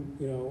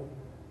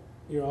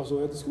you're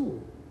also at the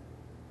school.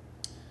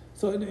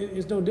 So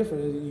it's no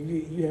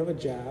different. You have a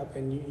job,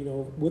 and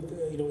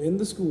in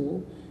the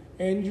school,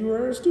 and you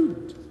are a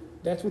student.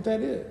 That's what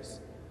that is.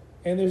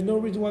 And there's no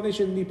reason why they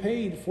shouldn't be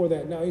paid for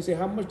that. Now you say,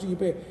 how much do you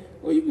pay?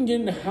 Well, you can get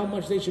into how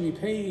much they should be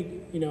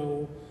paid,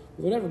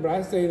 whatever. But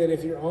I say that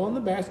if you're on the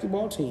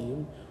basketball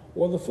team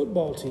or the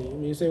football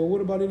team, you say, well,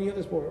 what about any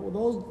other sport?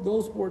 Well,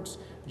 those sports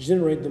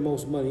generate the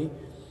most money.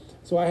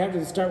 So I have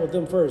to start with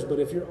them first. But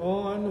if you're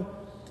on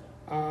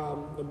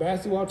a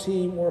basketball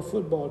team or a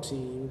football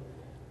team,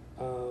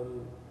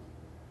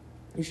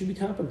 you should be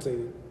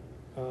compensated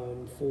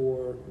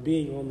for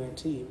being on that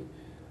team.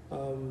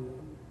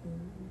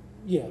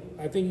 Yeah,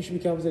 I think you should be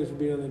compensated for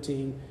being on the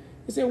team.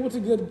 You say, what's a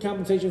good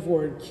compensation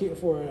for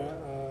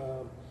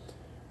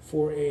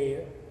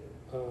a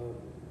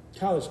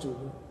college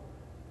student?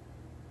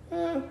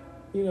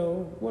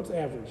 What's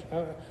average?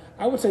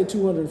 I would say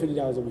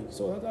 $250 a week,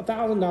 so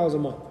 $1,000 a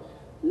month.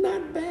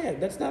 Not bad.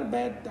 That's not a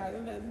bad.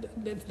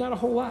 That's not a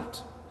whole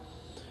lot.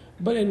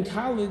 But in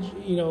college,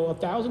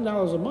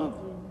 $1,000 a month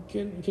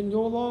can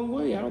go a long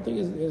way. I don't think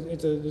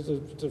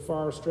it's a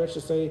far stretch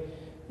to say,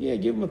 yeah,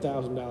 give them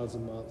 $1,000 a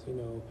month.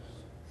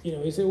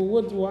 You say,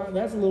 well, why?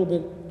 That's a little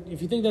bit.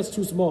 If you think that's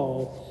too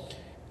small,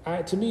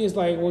 to me, it's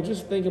like, well,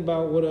 just think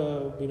about what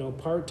a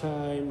part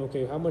time.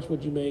 Okay, how much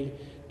would you make?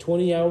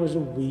 20 hours a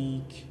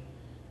week.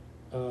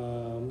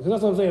 Because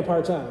that's what I'm saying,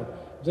 part time.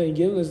 I'm saying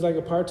give them it's like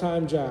a part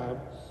time job.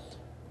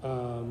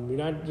 You're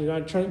not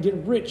trying to get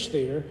rich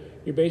there.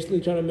 You're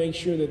basically trying to make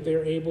sure that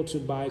they're able to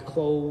buy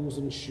clothes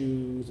and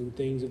shoes and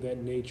things of that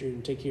nature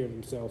and take care of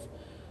themselves.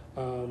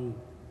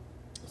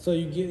 So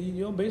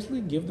you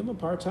basically give them a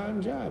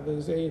part-time job.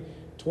 Let's say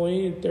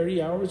 20 to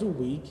 30 hours a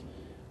week.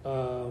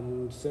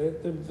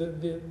 Set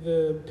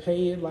the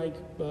pay at like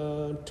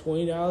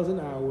 $20 an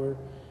hour.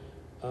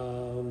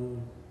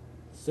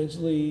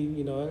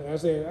 Essentially, I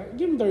say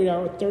give them 30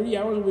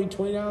 hours a week,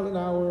 $20 an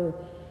hour.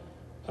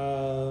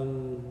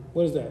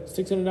 What is that?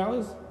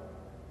 $600?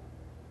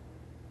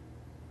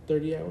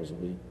 30 hours a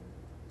week,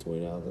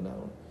 $20 an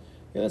hour.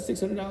 Yeah, that's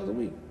 $600 a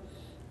week.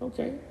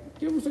 Okay,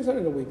 give them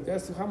 $600 a week.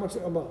 That's how much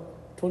a month?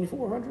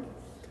 $2,400.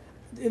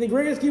 In the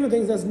grand scheme of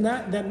things, that's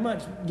not that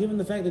much, given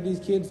the fact that these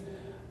kids,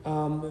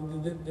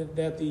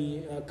 that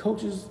the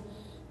coaches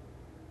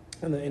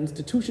and the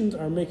institutions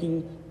are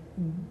making,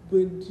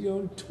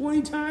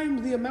 20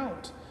 times the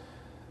amount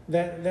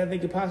that they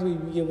could possibly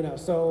be giving out.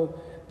 So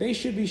they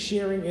should be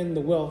sharing in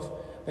the wealth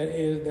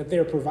that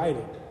they're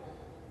providing.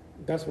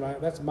 That's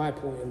my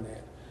point in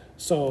that.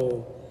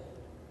 So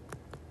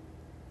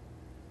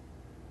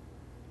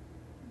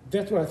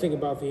that's what I think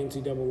about the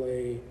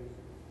NCAA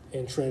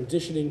and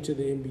transitioning to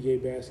the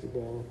NBA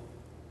basketball.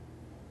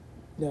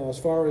 Now, as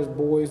far as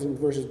boys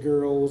versus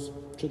girls,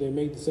 should they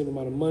make the same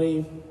amount of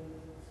money?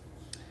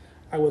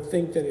 I would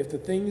think that if the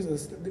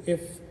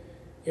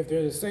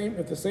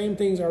same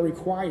things are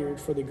required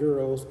for the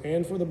girls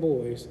and for the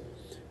boys,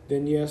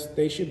 then yes,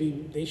 they should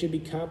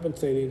be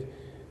compensated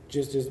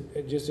just as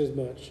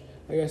much.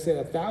 Like I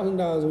said,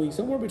 $1,000 a week,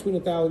 somewhere between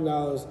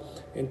 $1,000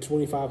 and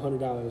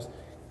 $2,500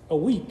 a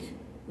week.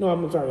 No,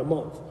 I'm sorry, a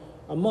month.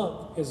 A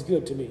month is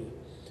good to me.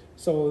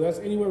 So that's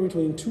anywhere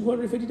between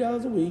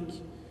 $250 a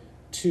week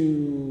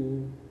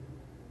to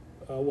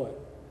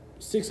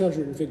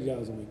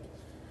 $650 a week.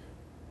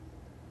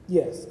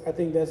 Yes, I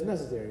think that's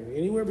necessary.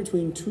 Anywhere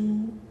between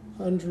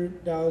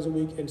 $200 a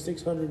week and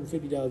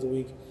 $650 a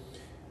week,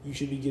 you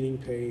should be getting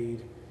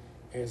paid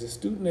as a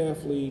student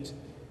athlete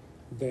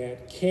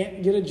that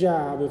can't get a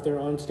job if they're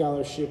on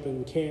scholarship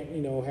and can't,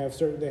 have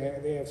certain.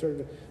 They have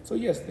certain. So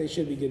yes, they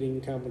should be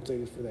getting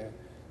compensated for that.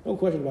 No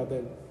question about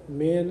that.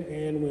 Men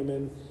and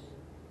women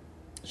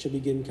should be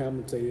getting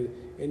compensated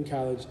in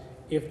college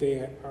if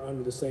they are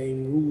under the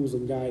same rules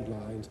and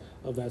guidelines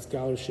of that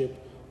scholarship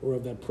or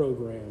of that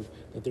program,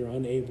 that they're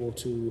unable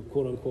to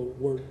quote unquote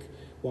work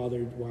while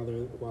they're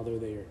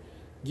there.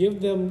 Give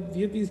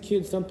these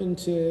kids something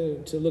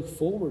to look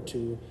forward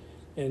to,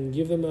 and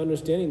give them the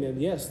understanding that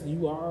yes,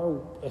 you are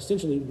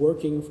essentially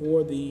working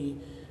for the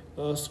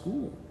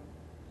school,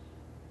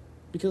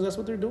 because that's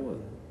what they're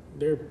doing.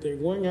 They're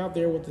going out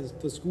there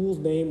with the school's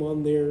name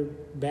on their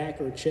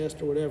back or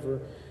chest or whatever,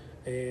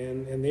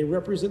 and they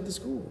represent the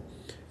school,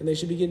 and they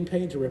should be getting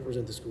paid to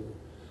represent the school,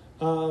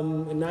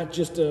 and not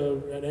just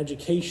an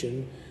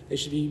education. They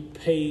should be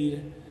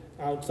paid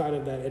outside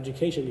of that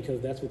education,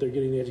 because that's what they're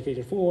getting the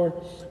education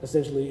for,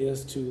 essentially,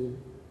 is to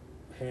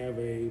have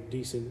a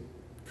decent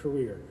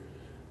career.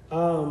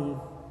 I'm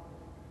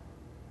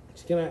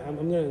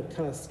going to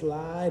kind of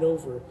slide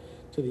over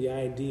to the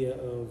idea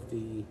of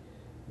the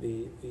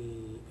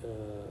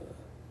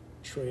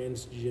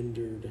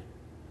transgendered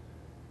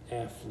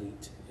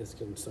athlete is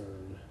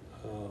concerned.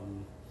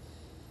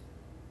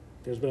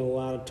 There's been a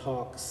lot of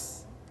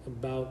talks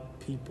about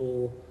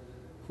people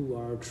who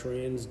are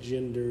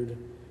transgendered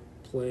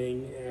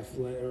playing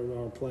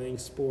playing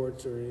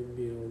sports, or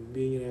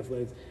being in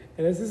athletics.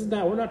 And this is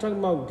not, we're not talking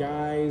about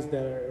guys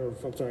that are, or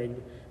I'm sorry,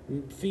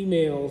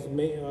 females,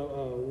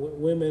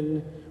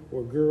 women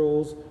or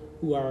girls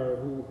who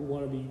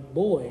want to be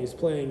boys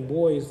playing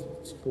boys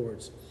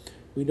sports.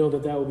 We know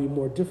that would be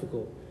more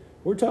difficult.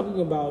 We're talking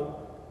about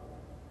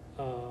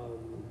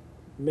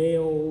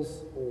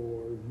males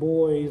or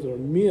boys or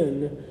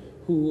men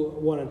who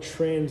want to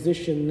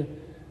transition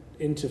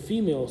into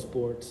female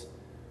sports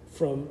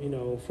from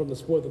the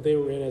sport that they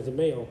were in as a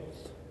male.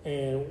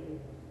 And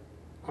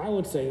I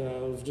would say that, I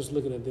was just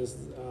looking at this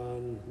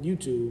on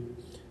YouTube,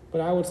 but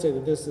I would say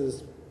that this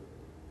is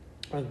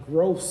a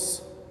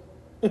gross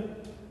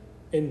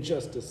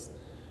injustice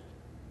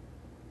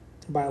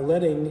by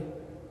letting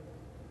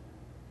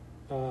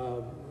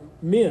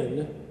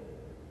men,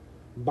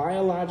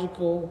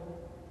 biological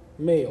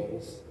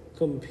males,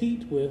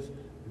 compete with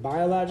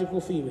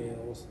biological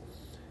females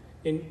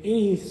in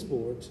any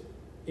sport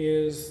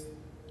is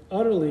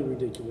utterly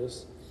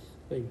ridiculous,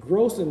 a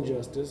gross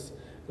injustice.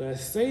 And I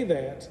say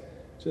that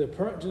to the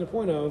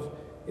point of,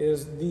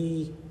 is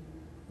the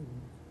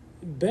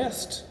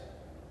best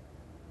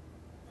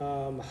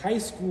high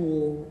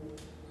school,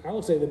 I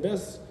would say the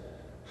best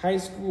high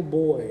school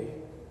boy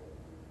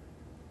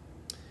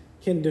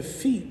can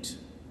defeat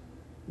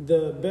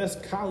the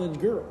best college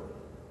girl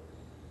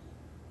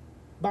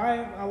by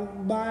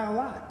a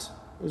lot.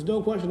 There's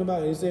no question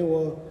about it. You say,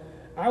 well,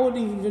 I would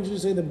even venture to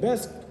say the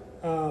best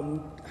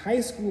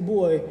high school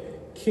boy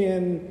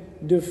can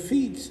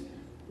defeat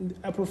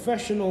a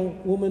professional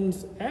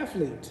woman's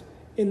athlete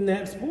in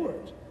that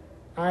sport.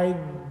 I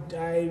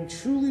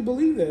truly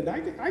believe that.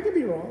 I could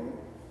be wrong.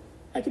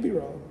 I could be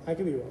wrong.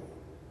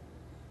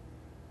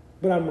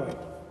 But I'm right.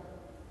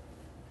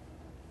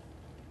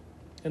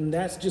 And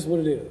that's just what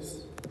it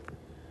is.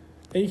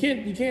 And you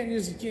can't be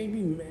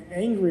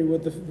angry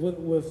with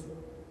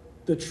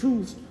the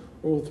truth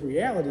or with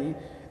reality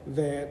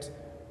that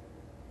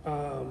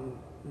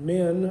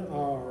men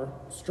are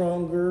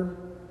stronger,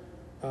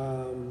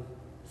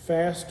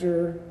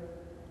 faster,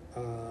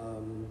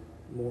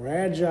 more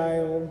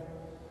agile,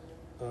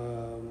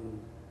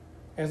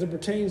 as it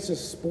pertains to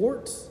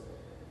sports.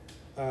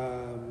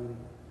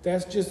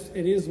 That's just,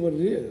 it is what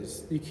it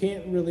is. You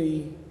can't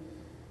really,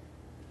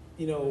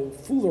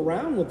 fool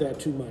around with that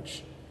too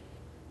much.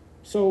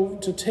 So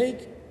to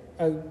take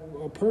a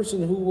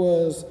person who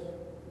was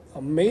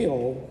a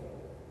male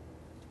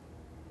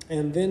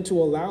and then to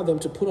allow them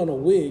to put on a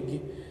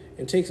wig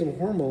and take some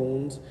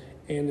hormones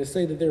and to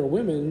say that they're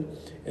women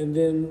and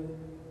then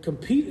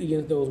compete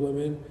against those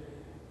women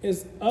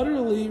is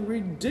utterly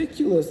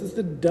ridiculous. It's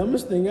the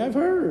dumbest thing I've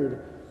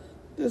heard.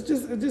 It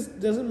just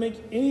doesn't make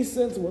any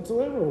sense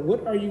whatsoever.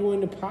 What are you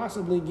going to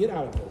possibly get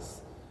out of this?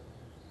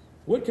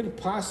 What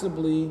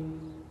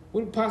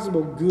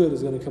possible good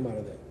is going to come out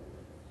of that?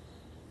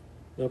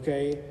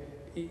 Okay?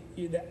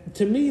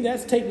 To me,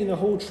 that's taking the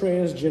whole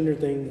transgender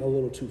thing a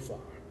little too far.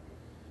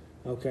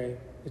 Okay?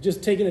 It's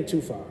just taking it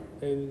too far.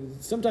 And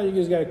sometimes you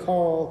just got to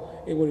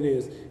call it what it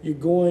is.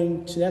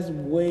 That's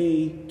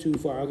way too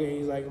far. Okay?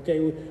 He's like,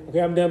 okay,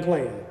 I'm done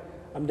playing.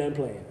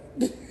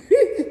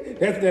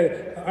 That's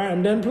that. All right,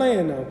 I'm done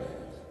playing now.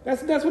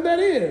 That's what that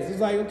is.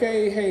 It's like,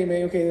 okay, hey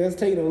man, okay, that's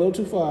taking it a little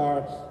too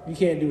far. You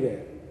can't do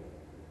that.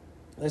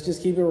 Let's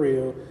just keep it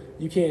real.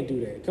 You can't do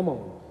that. Come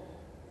on.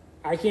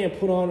 I can't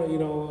put on,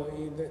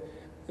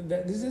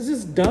 this is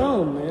just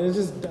dumb, man. It's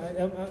just,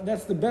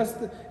 that's the best.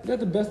 That's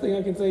the best thing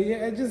I can say.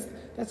 Yeah,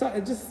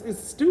 it's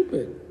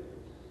stupid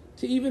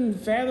to even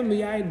fathom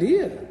the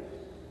idea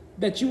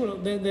that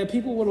that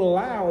people would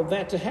allow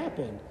that to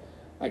happen.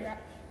 Like,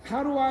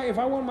 how do if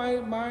I want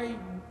my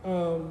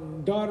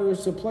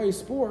daughters to play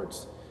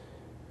sports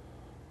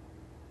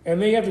and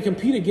they have to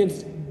compete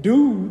against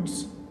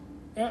dudes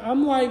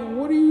I'm like,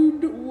 what do you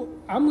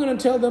do? I'm going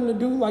to tell them to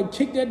do, like,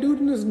 kick that dude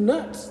in his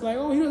nuts. Like,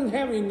 oh, he doesn't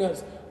have any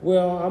nuts.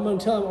 Well, I'm going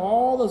to tell him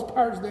all those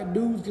parts that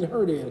dudes can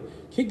hurt in.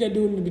 Kick that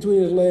dude in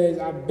between his legs.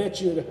 I bet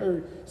you it'll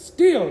hurt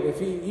still,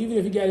 even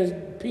if he got his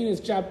penis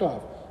chopped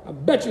off. I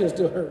bet you it'll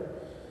still hurt.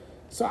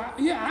 So,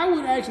 I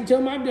would actually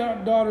tell my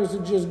daughters to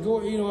just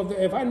go,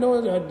 if I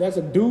know that that's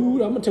a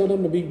dude, I'm going to tell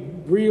them to be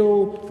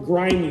real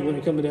grimy when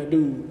it comes to that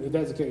dude, if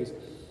that's the case.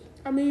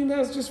 I mean,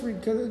 that's just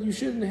because you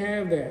shouldn't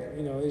have that.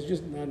 It's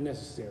just not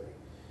necessary.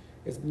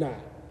 It's not.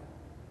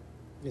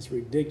 It's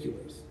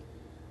ridiculous.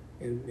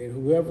 And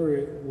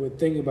whoever would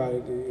think about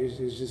it is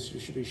just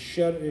should be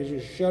shut up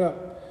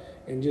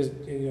and just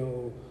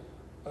it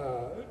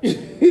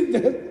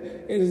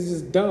is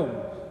just dumb.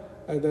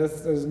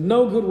 There's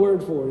no good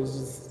word for it. It's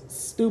just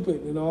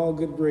stupid and all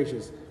good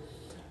gracious.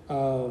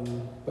 But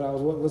I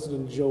was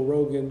listening to Joe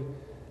Rogan,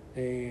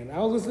 and I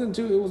was listening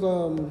to it was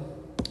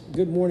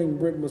Good Morning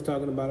Britain was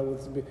talking about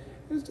it.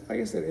 Like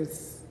I said,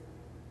 it's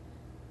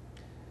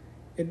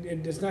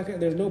not.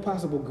 There's no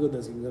possible good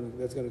that's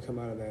going to come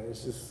out of that.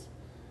 It's just,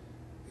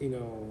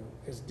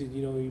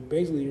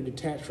 basically you're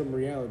detached from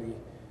reality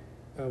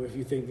if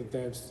you think that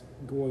that's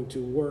going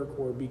to work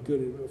or be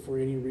good for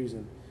any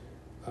reason.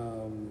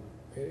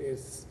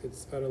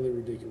 It's utterly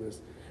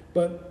ridiculous.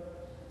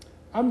 But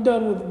I'm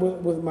done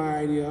with my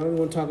idea. I don't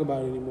want to talk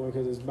about it anymore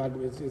because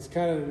it's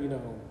kind of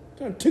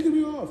kind of ticking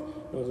me off.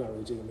 No, it's not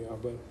really ticking me off,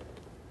 but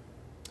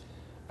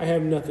I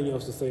have nothing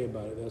else to say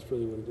about it. That's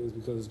really what it is,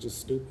 because it's just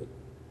stupid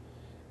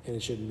and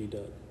it shouldn't be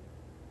done.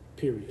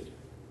 Period.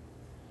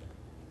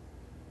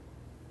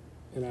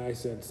 And I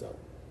said so.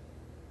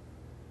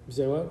 You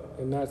say what?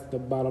 And that's the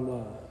bottom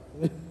line.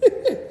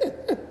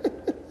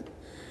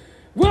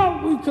 Well,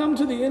 we've come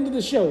to the end of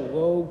the show.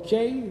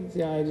 Okay.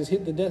 See, I just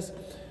hit the desk.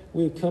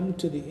 We've come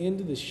to the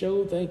end of the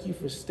show. Thank you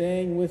for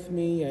staying with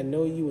me. I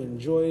know you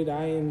enjoyed it.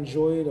 I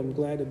enjoyed it. I'm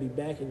glad to be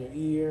back in your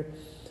ear.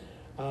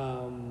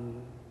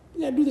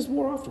 We gotta do this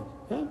more often,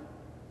 huh?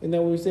 Isn't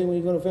that what we say when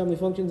you go to family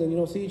functions and you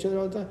don't see each other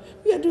all the time?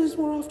 We gotta do this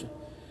more often.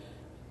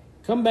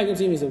 Come back and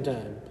see me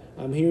sometime.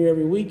 I'm here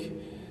every week.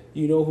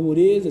 You know who it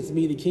is. It's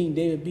me, the King,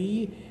 David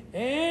B.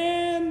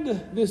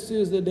 And this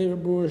is the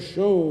David Brewer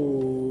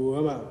Show.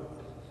 I'm out.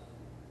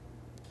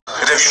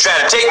 If you try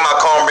to take my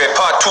cornbread,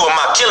 part 2 of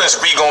my killing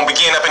spree gonna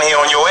begin up in here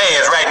on your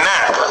ass right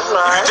now.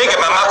 If you think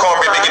about my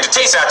cornbread, they get the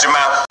taste out your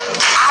mouth.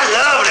 I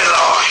love the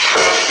Lord.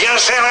 You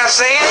understand what I'm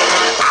saying?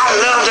 I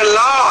love the